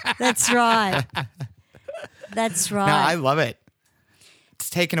can. That's right. That's right. No, I love it. It's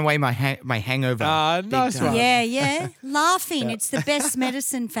taken away my hangover. Big nice time. one. yeah. Laughing. It's the best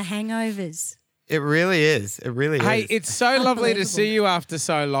medicine for hangovers. It really is. It really Hey, is. it's so lovely to Unbelievable. see you after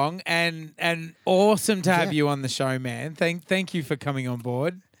so long, and awesome to have you on the show, man. Thank you for coming on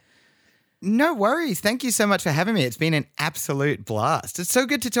board. No worries. Thank you so much for having me. It's been an absolute blast. It's so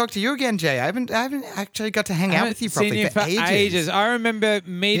good to talk to you again, Jay. I haven't actually got to hang out with you properly for ages. I remember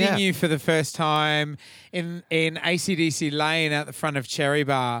meeting you for the first time in AC/DC Lane out the front of Cherry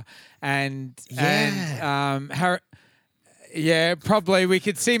Bar, probably we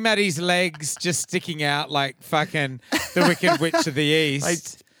could see Maddie's legs just sticking out like fucking the Wicked Witch of the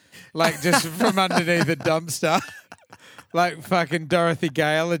East, like just from underneath the dumpster. Like fucking Dorothy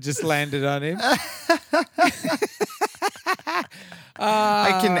Gale had just landed on him.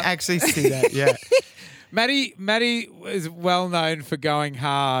 I can actually see that, yeah. Maddie was well known for going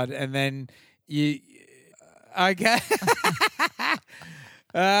hard, and then okay.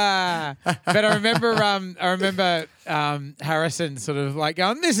 But I remember Harrison sort of like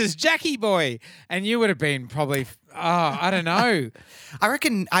going, "This is Jackie Boy," and you would have been probably, I don't know. I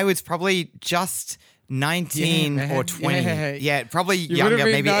reckon I was probably just 19 or 20. Yeah, probably younger,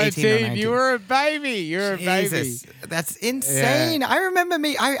 maybe 18 or 19. You were a baby. Jesus, that's insane. Yeah.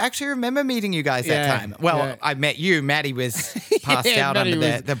 I actually remember meeting you guys that time. Well, I met you. Maddie was passed out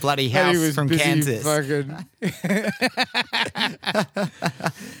under the bloody house from Kansas.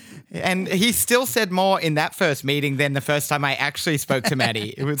 And he still said more in that first meeting than the first time I actually spoke to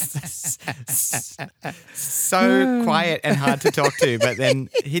Maddie. It was so quiet and hard to talk to. But then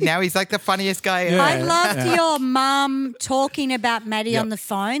now he's like the funniest guy ever. I loved your mum talking about Maddie on the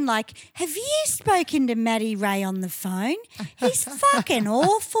phone. Like, have you spoken to Maddie Ray on the phone? He's fucking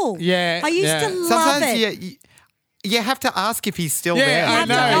awful. Yeah. I used to love Sometimes it. you have to ask if he's still Yeah, there. I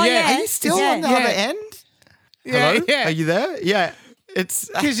know. Are you still on the other end? Hello? Yeah. Are you there? Yeah. It's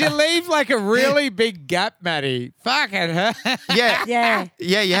because you leave like a really big gap, Maddie. Fucking hell. Yeah.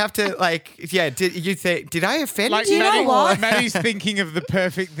 You have to Did you think? Did I offend Like you? know what? Maddie's thinking of the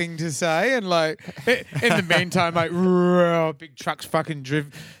perfect thing to say, and like in the meantime, like big trucks fucking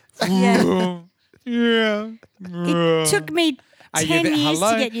driven. Yeah. Yeah. It took me 10 years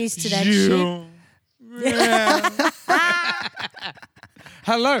to get used to that shit.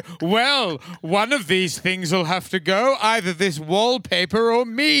 Hello. Well, one of these things will have to go, either this wallpaper or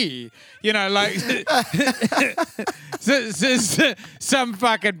me. You know, like some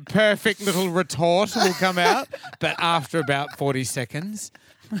fucking perfect little retort will come out, but after about 40 seconds.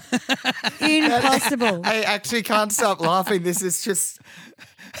 Impossible. I actually can't stop laughing. This is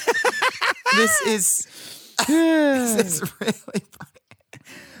really funny.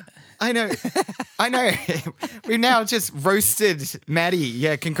 I know. We've now just roasted Maddie.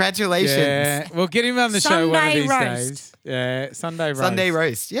 Yeah, congratulations. Yeah, we'll get him on the show one of Sunday these roast. days. Yeah, Sunday roast. Sunday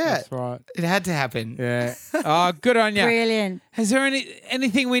roast. Yeah, That's right. It had to happen. Yeah. Oh, good on you. Brilliant. Has there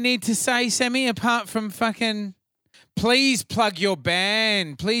anything we need to say, Sammy, apart from fucking... Please plug your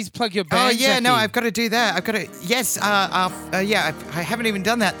band. Please plug your band. Oh yeah, Jackie. no, I've got to do that. I've got to. Yes, I haven't even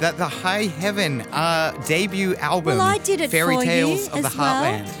done that. The High Heaven debut album. Well, I did it Fairy for Tales you of the as well.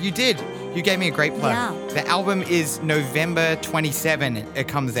 Heartland. You did. You gave me a great plug. Yeah. The album is November 27. It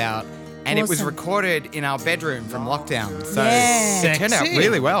comes out, and it was Awesome. recorded in our bedroom from lockdown. So Yeah. it turned out Sexy.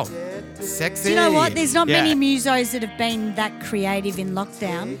 really well. Sexy. Do you know what? There's not Yeah. many musos that have been that creative in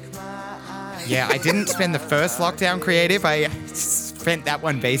lockdown. Yeah, I didn't spend the first lockdown creative. I spent that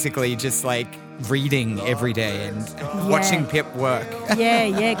one basically just like reading every day and watching Pip work.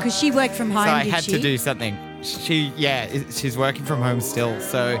 Yeah, because she worked from home, So I did had she? to do something. She's working from home still,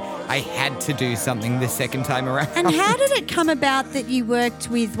 so I had to do something the second time around. And how did it come about that you worked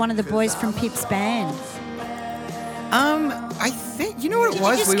with one of the boys from Pip's band? I think you know what it Did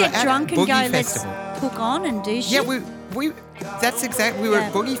was. you just we get were at drunk and Boogie go, Festival. let's hook on and do shit? Yeah, we. That's exactly. We were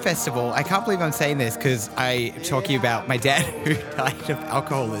at Yeah. Boogie Festival. I can't believe I'm saying this because I talking about my dad who died of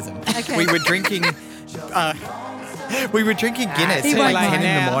alcoholism. Okay. We were drinking. We were drinking Guinness He at won't like 10 mind.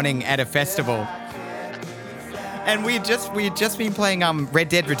 in the morning at a festival. And we had just been playing Red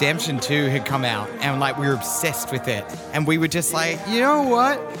Dead Redemption 2 had come out, and like we were obsessed with it. And we were just like, you know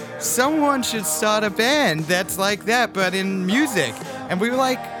what? Someone should start a band that's like that, but in music. And we were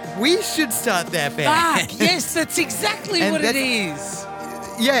like, we should start that band. Fuck, yes, that's exactly And what it that's-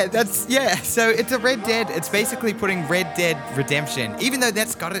 is. Yeah. So it's a Red Dead. It's basically putting Red Dead Redemption, even though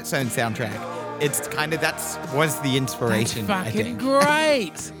that's got its own soundtrack. It's kind of was the inspiration. That's I fucking think.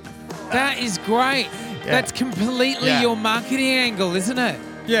 great. That is great. That's completely Yeah. your marketing angle, isn't it?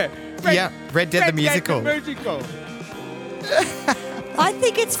 Yeah. Red Dead the musical. I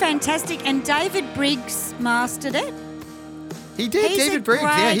think it's fantastic. And David Briggs mastered it. He did. He's David a Briggs.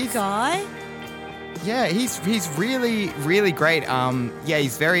 great guy. He's really really great.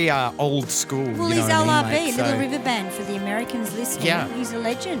 He's very old school. Well, you know he's what I LRB, mean? Like, Little so- River Band, for the Americans listening. Yeah. He's a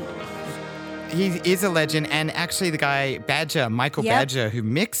legend. he is a legend, and actually the guy Badger, Michael Yep. Badger, who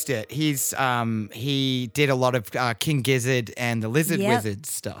mixed it, he did a lot of King Gizzard and the Lizard Yep. Wizard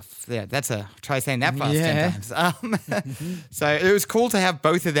stuff. Yeah, try saying that fast Yeah. 10 times. So it was cool to have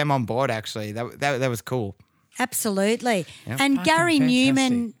both of them on board. Actually, that was cool. Absolutely. Yeah. And Fucking Gary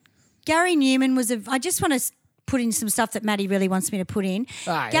fantastic. Newman was I just want to put in some stuff that Maddie really wants me to put in.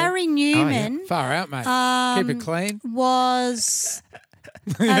 Ah, yeah. Gary Newman Far out, mate. Keep it clean. was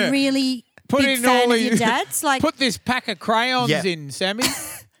a really Put big in fan all of of your you. dad's. Like, Put this pack of crayons Yeah. in, Sammy.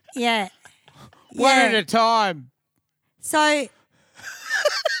 yeah. One Yeah. at a time. So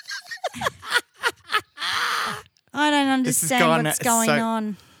I don't This has understand gone what's going so-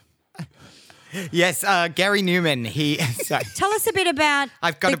 on. Yes, Gary Newman. Sorry. Tell us a bit about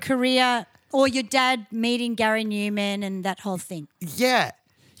I've got the a- career or your dad meeting Gary Newman and that whole thing. Yeah.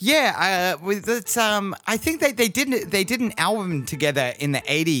 With it's, I think they did an album together in the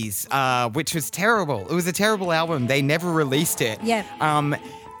 80s, which was terrible. It was a terrible album. They never released it. Yeah.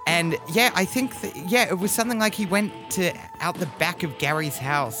 And yeah, I think it was something like he went to out the back of Gary's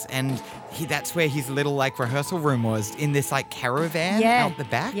house, and that's where his little like rehearsal room was, in this like caravan Yeah. out the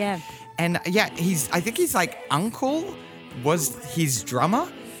back. Yeah. And yeah, I think his like uncle was his drummer.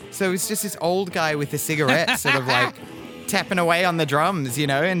 So it was just this old guy with a cigarette sort of like tapping away on the drums,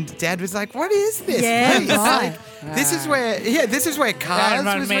 and Dad was like, "What is this Yeah, place? right. Like, this is where Cars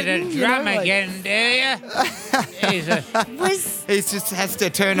was written, like- again, do you? Was He just has to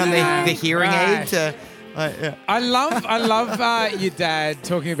turn on the hearing aid to. Yeah. I love your dad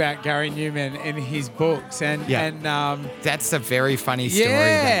talking about Gary Newman in his books, and That's a very funny story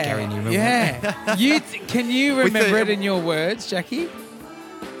yeah, about Gary Newman. yeah. Can you With remember the- it in your words, Jackie?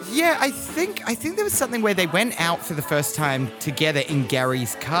 Yeah, I think there was something where they went out for the first time together in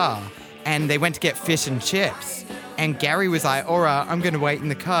Gary's car, and they went to get fish and chips. And Gary was like, "All right, I'm going to wait in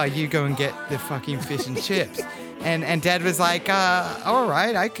the car. You go and get the fucking fish and chips." And Dad was like, "All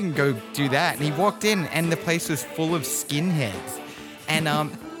right, I can go do that." And he walked in, and the place was full of skinheads. And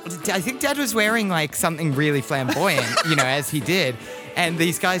I think Dad was wearing like something really flamboyant, as he did. And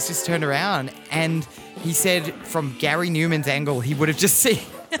these guys just turned around, and he said from Gary Newman's angle, he would have just seen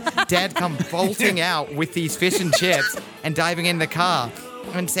Dad come bolting out with these fish and chips and diving in the car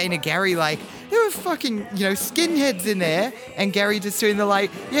and saying to Gary, like, "There were fucking, skinheads in there." And Gary just doing the like,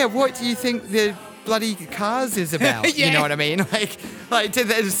 "Yeah, what do you think the bloody Cars is about?" Yeah. You know what I mean? Like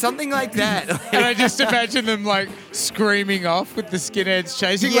there's something like that. And I just imagine them like screaming off with the skinheads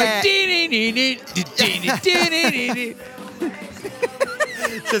chasing, Yeah. like.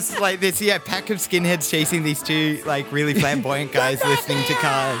 Just like this, pack of skinheads chasing these two like really flamboyant guys listening to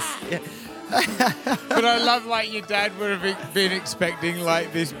Cars. Yeah. But I love like your dad would have been expecting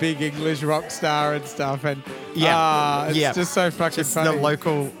like this big English rock star and stuff, and it's just so fucking Just funny. the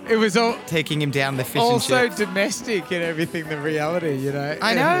local It was all taking him down the fish also and chips. domestic and everything. The reality,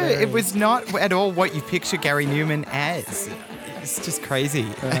 I know, it was not at all what you picture Gary Newman as. It's just crazy.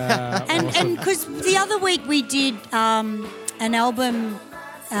 and because the other week we did an album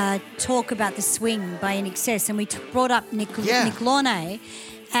talk about the swing by In Excess, and we brought up Nick Launay,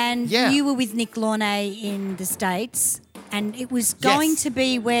 and you were with Nick Launay in the States, and it was going to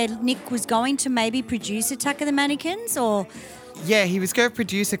be where Nick was going to maybe produce Attack of the Mannequins, or Yeah, he was going to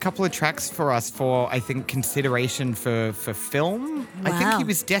produce a couple of tracks for us for, I think, consideration for film. I think Wow. he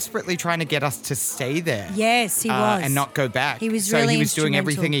was desperately trying to get us to stay there. yes, he was, And not go back. He was so really he was doing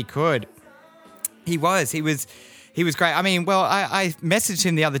everything he could. He was great. I mean, well, I messaged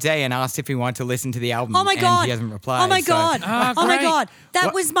him the other day and asked if he wanted to listen to the album. Oh my God! And he hasn't replied. Oh my so- God! Oh my great. God! That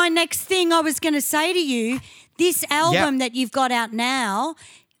What- was my next thing I was going to say to you. This album that you've got out now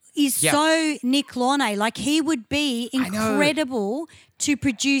is Yeah. so Nick Launay. Like, he would be know. incredible to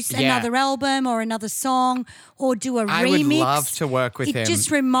produce Yeah. another album or another song or do a I remix. would love to work with him. It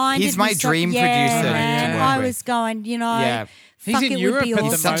just reminded He's me my so- dream yeah, producer man. to work I with. was going, Yeah. He's fuck, in it Europe would be at the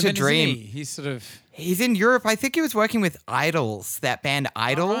awesome. He's such a moment, isn't dream. he? He's sort of. He's in Europe. I think he was working with Idols, that band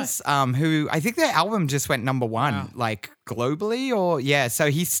Idols, who I think their album just went number one, like globally, so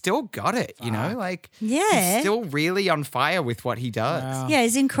he's still got it, like Yeah. he's still really on fire with what he does. Wow. Yeah,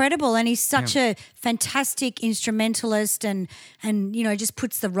 he's incredible, and he's such a fantastic instrumentalist, and just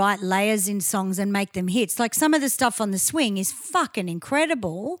puts the right layers in songs and make them hits. Like, some of the stuff on the swing is fucking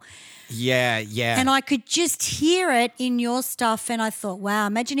incredible, Yeah. and I could just hear it in your stuff, and I thought, wow,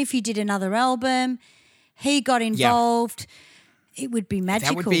 imagine if you did another album, he got involved, it would be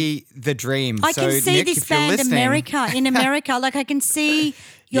magical. That would be the dream. I So, can see Nick, this if you're band listening- in America. Like, I can see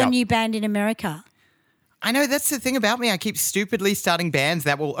your Yep. new band in America. I know that's the thing about me. I keep stupidly starting bands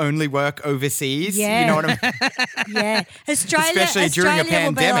that will only work overseas. Yeah. You know what I mean? Yeah. Especially during a Australia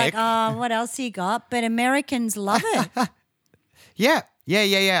will be like, pandemic. oh, what else you got? But Americans love it. Yeah.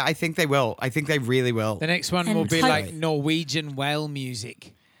 I think they will. I think they really will. The next one And will be totally. like Norwegian whale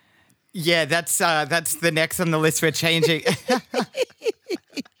music. Yeah, that's the next on the list we're changing.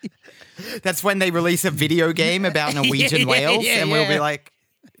 That's when they release a video game about Norwegian whales, and we'll be like,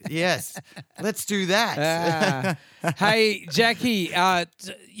 yes, let's do that. Hey, Jackie,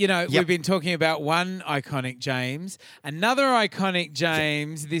 Yep. we've been talking about one iconic James. Another iconic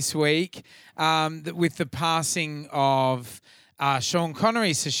James this week with the passing of Sean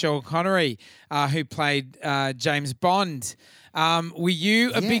Connery. So Sean Connery, who played James Bond. Were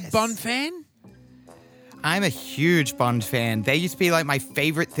you a big Yes. Bond fan? I'm a huge Bond fan. They used to be like my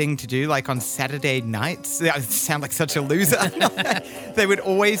favorite thing to do, like on Saturday nights. I sound like such a loser. They would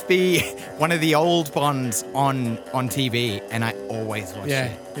always be one of the old Bonds on TV, and I always watched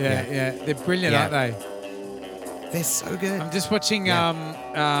it. Yeah. They're brilliant, Yeah. aren't they? They're so good. I'm just watching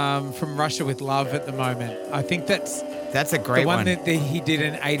From Russia with Love at the moment. I think that's That's a great the one one. that he did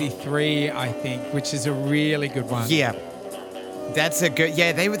in '83, I think, which is a really good one. Yeah. That's a good.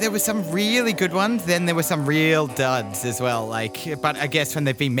 Yeah, there were some really good ones. Then there were some real duds as well. But I guess when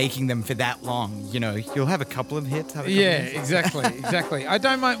they've been making them for that long, you'll have a couple of hits. Have a couple Yeah, of hits. exactly. I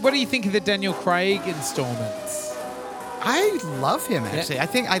don't mind. What do you think of the Daniel Craig installments? I love him actually. I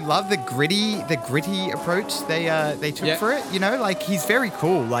think I love the gritty approach they took Yeah. for it. He's very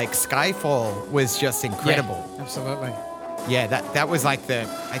cool. Like Skyfall was just incredible. Yeah, absolutely. Yeah, that was like the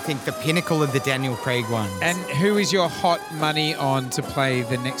pinnacle of the Daniel Craig ones. And who is your hot money on to play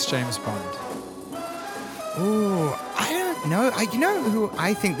the next James Bond? Ooh, I don't know. You know who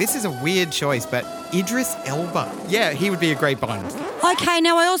I think this is a weird choice, but Idris Elba. Yeah, he would be a great Bond. Okay,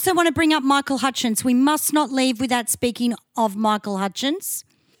 now I also want to bring up Michael Hutchence. We must not leave without speaking of Michael Hutchence.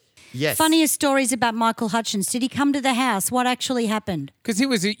 Yes. Funniest stories about Michael Hutchence. Did he come to the house? What actually happened? Because he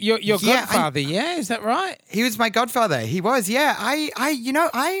was your Yeah, godfather, yeah? Is that right? He was my godfather. He was, yeah.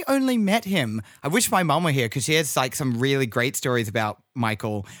 I only met him. I wish my mom were here because she has like some really great stories about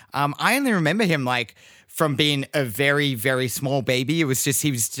Michael. I only remember him from being a very, very small baby. He was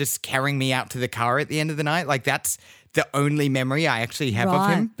just carrying me out to the car at the end of the night. Like that's the only memory I actually have of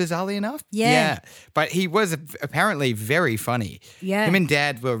him, bizarrely enough. Yeah. But he was apparently very funny. Yeah. Him and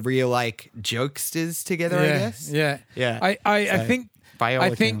Dad were real jokesters together, I guess. Yeah. Yeah. I think by all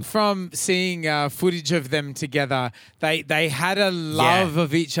I think accounts. from seeing footage of them together, they had a love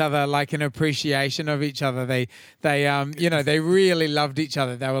of each other, like an appreciation of each other. They really loved each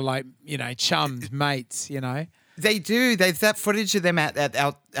other. They were like, chums, mates, They do. There's that footage of them out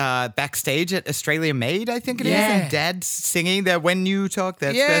backstage at Australia Made, I think it is. Yeah. And Dad's singing the "When You Talk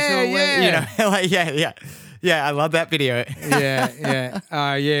That Yeah, Special Way." yeah. Yeah, I love that video.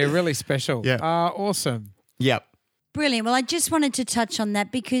 yeah, really special. Yeah. Awesome. Yep. Brilliant. Well, I just wanted to touch on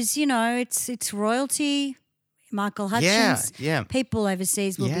that because, it's royalty. Michael Hutchence. yeah. People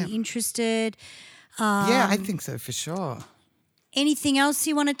overseas will Yeah. be interested. Yeah, I think so for sure. Anything else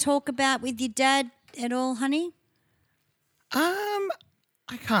you want to talk about with your dad at all, honey?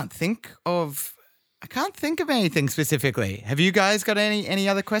 I can't think of anything specifically. Have you guys got any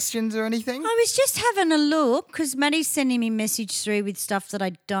other questions or anything? I was just having a look because Maddie's sending me a message through with stuff that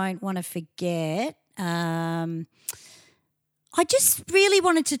I don't want to forget. I just really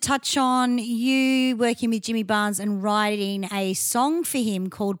wanted to touch on you working with Jimmy Barnes and writing a song for him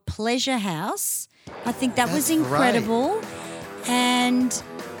called Pleasure House. I think that was That's incredible. And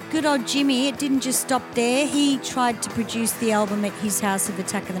good old Jimmy, it didn't just stop there. He tried to produce the album at his house of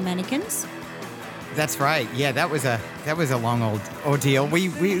Attack of the Mannequins. That's right. Yeah, that was a long old ordeal. We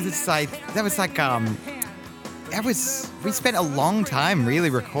spent a long time really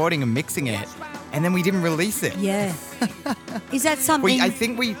recording and mixing it, and then we didn't release it. Yeah. Is that something? I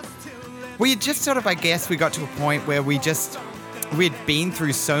think we had just sort of, I guess, we got to a point where we'd been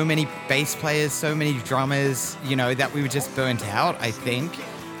through so many bass players, so many drummers, that we were just burnt out, I think.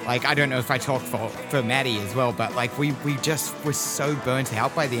 Like, I don't know if I talk for Maddie as well, but like we just were so burnt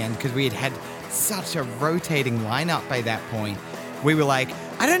out by the end because we had such a rotating lineup by that point. We were like,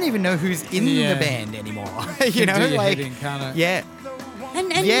 I don't even know who's in the band anymore. Do your head in, can't it? Yeah. And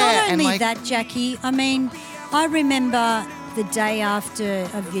Yeah, not and only like- that, Jackie, I mean, I remember the day after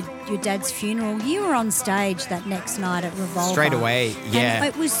of your dad's funeral, you were on stage that next night at Revolver. Straight away, yeah. And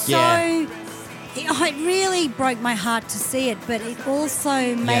it was so... Yeah. It really broke my heart to see it, but it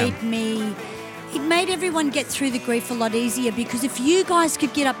also made it made everyone get through the grief a lot easier because if you guys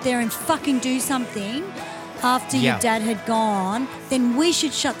could get up there and fucking do something, after your dad had gone, then we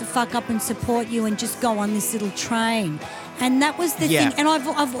should shut the fuck up and support you and just go on this little train. And that was the thing. And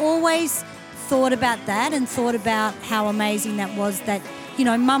I've always thought about that and thought about how amazing that was that, you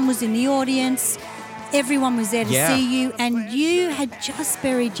know, Mum was in the audience, everyone was there to see you, and you had just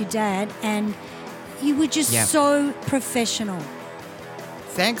buried your dad and you were just so professional.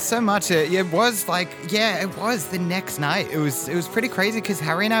 Thanks so much. It was like, it was the next night. It was pretty crazy because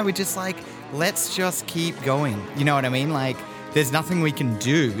Harry and I were just like, let's just keep going. You know what I mean? Like, there's nothing we can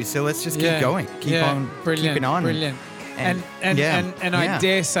do, so let's just keep going. Keep on keeping on. Brilliant. And I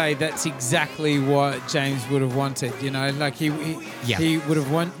dare say that's exactly what James would have wanted. You know, like he would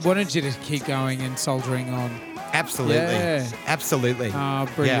have wanted you to keep going and soldiering on. Absolutely, absolutely. Oh,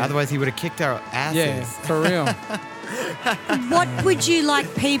 brilliant. Yeah, otherwise he would have kicked our asses. Yeah, for real. What would you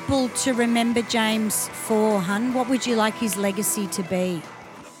like people to remember James for, hun? What would you like his legacy to be?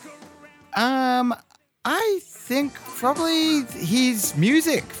 I think probably his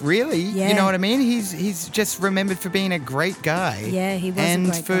music, really. Yeah. You know what I mean? He's just remembered for being a great guy. Yeah, he was a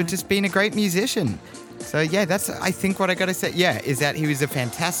and great for guy. just being a great musician. So yeah, that's I think what I got to say. Yeah, is that he was a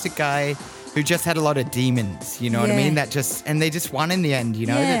fantastic guy who just had a lot of demons. You know what I mean? And they just won in the end. You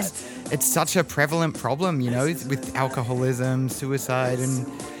know, Yeah. it's such a prevalent problem. You know, with alcoholism, suicide, and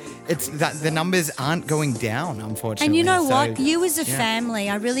it's that the numbers aren't going down, unfortunately. And you know So, what? You as a family,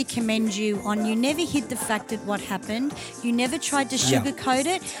 I really commend you on you never hid the fact at what happened. You never tried to sugarcoat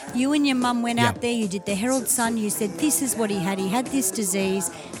it. You and your mum went out there, you did the Herald Sun, you said this is what he had. He had this disease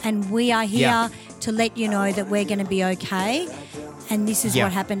and we are here to let you know that we're going to be okay. And this is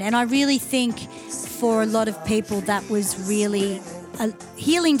what happened. And I really think for a lot of people that was really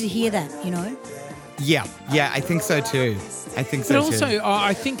healing to hear that, you know? Yeah, I think so too. I think so But also, too.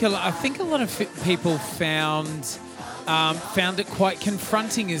 I think a lot of people found it quite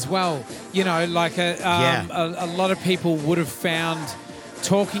confronting as well. You know, like a lot of people would have found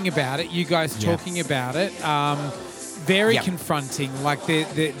talking about it, you guys talking about it, very confronting. Like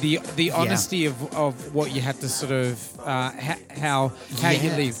the honesty of what you had to sort of how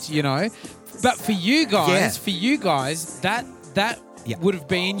you lived. You know, but for you guys, that would have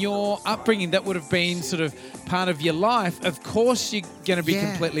been your upbringing. That would have been sort of part of your life. Of course, you're going to be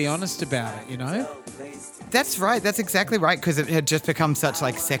completely honest about it, you know? That's right. That's exactly right. Because it had just become such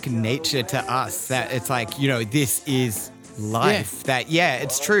like second nature to us that it's like, you know, this is life. That,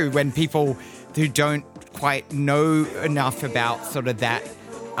 it's true. When people who don't quite know enough about sort of that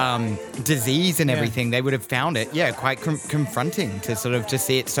disease and everything, they would have found it, quite confronting to sort of to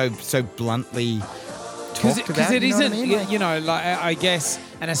see it so bluntly talked about. Because it you know isn't, what I mean? you know, like I guess,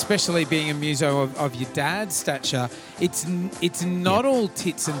 and especially being a muso of your dad's stature, it's not all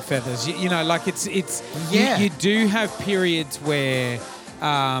tits and feathers. You know, like it's you do have periods where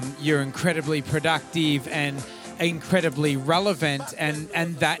you're incredibly productive and incredibly relevant, and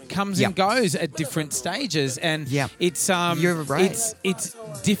that comes and goes at different stages, and it's you're right. It's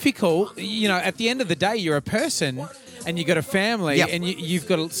difficult. You know, at the end of the day, you're a person. And you got a family, and you've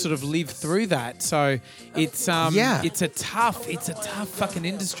got to sort of live through that. So it's a tough fucking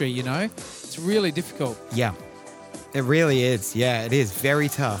industry, you know. It's really difficult. Yeah, it really is. Yeah, it is very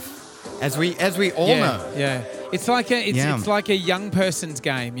tough, as we all know. Yeah, it's like a young person's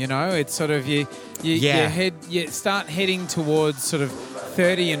game, you know. It's sort of you start heading towards sort of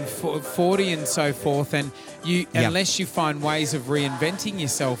 30 and 40 and so forth, and unless you find ways of reinventing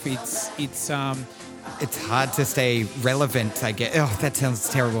yourself, it's hard to stay relevant, I guess. Oh, that sounds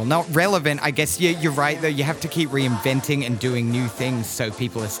terrible. Not relevant, I guess. You're right, though. You have to keep reinventing and doing new things so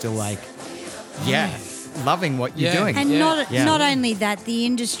people are still like, loving what you're doing. And not only that, the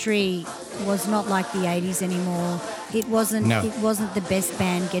industry was not like the 80s anymore. It wasn't the best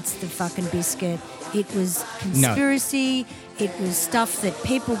band gets the fucking biscuit. It was conspiracy. It was stuff that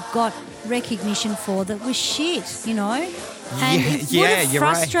people got recognition for that was shit, you know? And it would have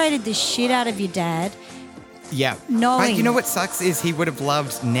frustrated the shit out of your dad. Yeah. But you know what sucks is he would have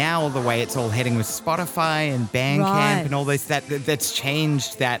loved now the way it's all heading with Spotify and Bandcamp and all this. That's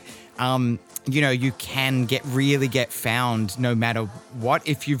changed that, you know, you can really get found no matter what.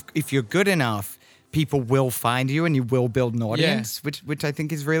 If you're good enough, people will find you and you will build an audience, which I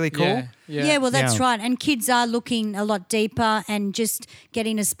think is really cool. Yeah, well, that's right. And kids are looking a lot deeper and just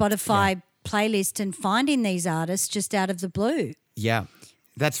getting a Spotify playlist and finding these artists just out of the blue. Yeah,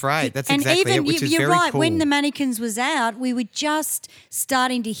 that's right. That's and exactly even, it, which is you're very right, cool. when The Mannequins was out, we were just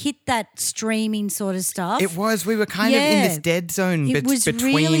starting to hit that streaming sort of stuff. It was. We were kind of in this dead zone it was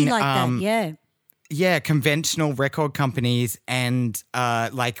between really like that, conventional record companies and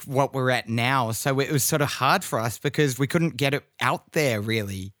like what we're at now. So it was sort of hard for us because we couldn't get it out there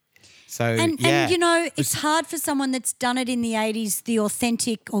really. So And yeah. you know, it's hard for someone that's done it in the 80s the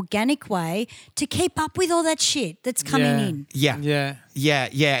authentic, organic way to keep up with all that shit that's coming Yeah. in. Yeah.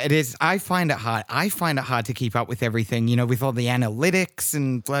 Yeah, it is. I find it hard. I find it hard to keep up with everything, with all the analytics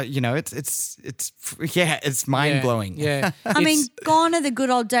and, it's mind blowing. Yeah. I mean, gone are the good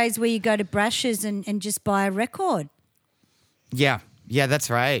old days where you go to Brashes and just buy a record. Yeah, that's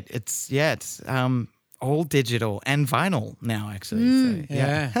right. It's all digital and vinyl now, actually. So,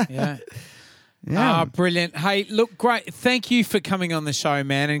 Yeah. Oh, brilliant. Hey, look, great. Thank you for coming on the show,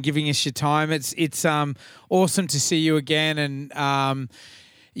 man, and giving us your time. It's awesome to see you again, and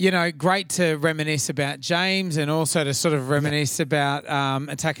great to reminisce about James, and also to sort of reminisce about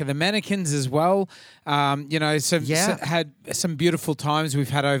Attack of the Mannequins as well. Had some beautiful times we've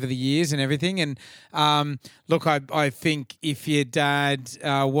had over the years and everything. And look, I think if your dad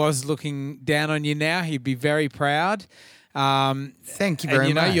was looking down on you now, he'd be very proud. Thank you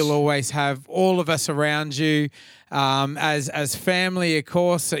very much. You'll always have all of us around you as family, of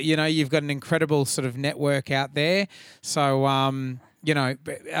course. You've got an incredible sort of network out there. So, I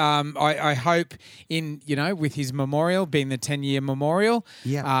hope with his memorial being the 10-year memorial,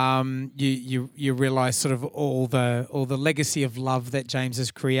 you realise sort of all the legacy of love that James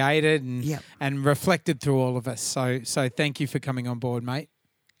has created and reflected through all of us. So thank you for coming on board, mate.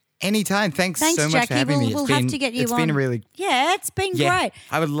 Anytime. Thanks so much Jackie. for having me. We'll have to get you on. It's been really... Yeah, it's been great.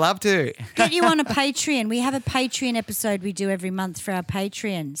 I would love to. Get you on a Patreon. We have a Patreon episode we do every month for our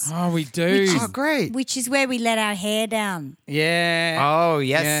Patreons. Oh, we do. Great. Which is where we let our hair down. Yeah. Oh,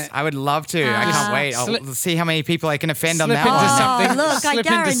 yes. Yeah. I would love to. I can't wait. I'll see how many people I can offend on Slip that into one. something- Look, I slip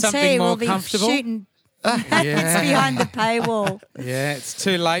into something guarantee more we'll be comfortable. shooting it's behind the paywall. Yeah, it's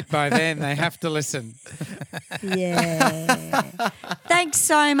too late by then. They have to listen. Yeah. Thanks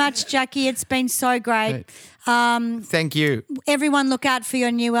so much, Jackie. It's been so great. Thank you. Everyone look out for your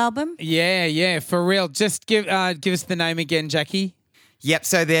new album. Yeah, for real. Just give us the name again, Jackie. Yep,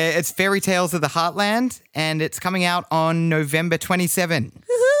 so it's Fairy Tales of the Heartland, and it's coming out on November 27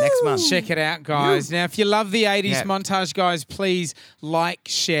 next month. Check it out, guys. Now, if you love the 80s montage, guys, please like,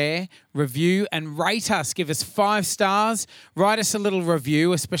 share, review, and rate us. Give us 5 stars. Write us a little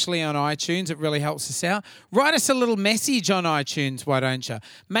review, especially on iTunes. It really helps us out. Write us a little message on iTunes, why don't you?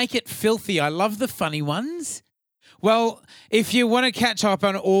 Make it filthy. I love the funny ones. Well, if you want to catch up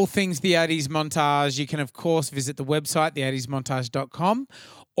on all things the 80s montage, you can, of course, visit the website, the80smontage.com.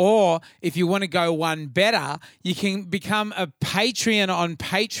 Or if you want to go one better, you can become a Patreon on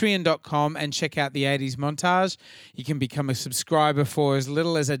patreon.com and check out the 80s montage. You can become a subscriber for as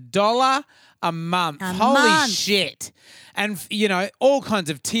little as $1 a month. Holy shit. And, all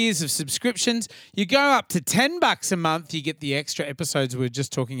kinds of tiers of subscriptions. You go up to $10 a month, you get the extra episodes we were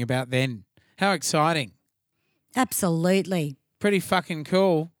just talking about then. How exciting. Absolutely. Pretty fucking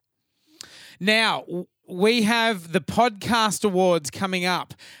cool. Now, we have the podcast awards coming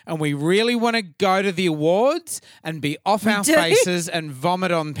up, and we really want to go to the awards and be off our faces and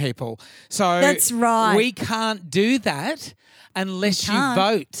vomit on people. So that's right. We can't do that unless you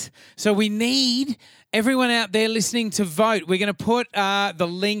vote. So we need everyone out there listening to vote. We're going to put the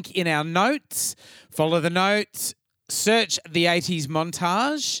link in our notes. Follow the notes. Search the 80s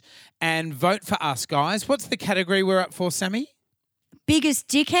montage. And vote for us, guys. What's the category we're up for, Sammy? Biggest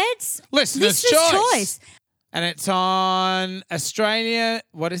dickheads? Listener's choice. And it's on Australia.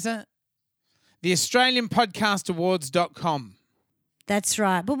 What is it? The AustralianPodcastAwards.com. That's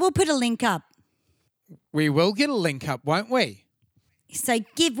right. But we'll put a link up. We will get a link up, won't we? So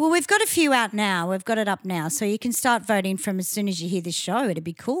we've got a few out now. We've got it up now. So you can start voting from as soon as you hear this show. It'd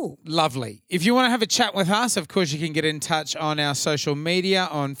be cool. Lovely. If you want to have a chat with us, of course, you can get in touch on our social media,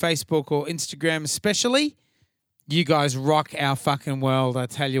 on Facebook or Instagram especially. You guys rock our fucking world, I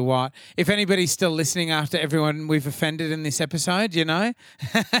tell you what. If anybody's still listening after everyone we've offended in this episode,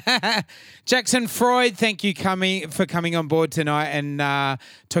 Jackson Freud, thank you for coming on board tonight and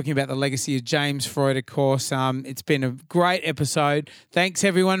talking about the legacy of James Freud, of course. It's been a great episode. Thanks,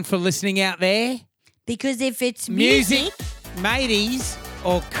 everyone, for listening out there. Because if it's music mateys,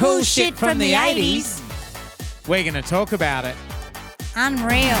 or cool shit from the 80s, we're going to talk about it.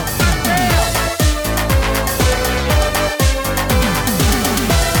 Unreal.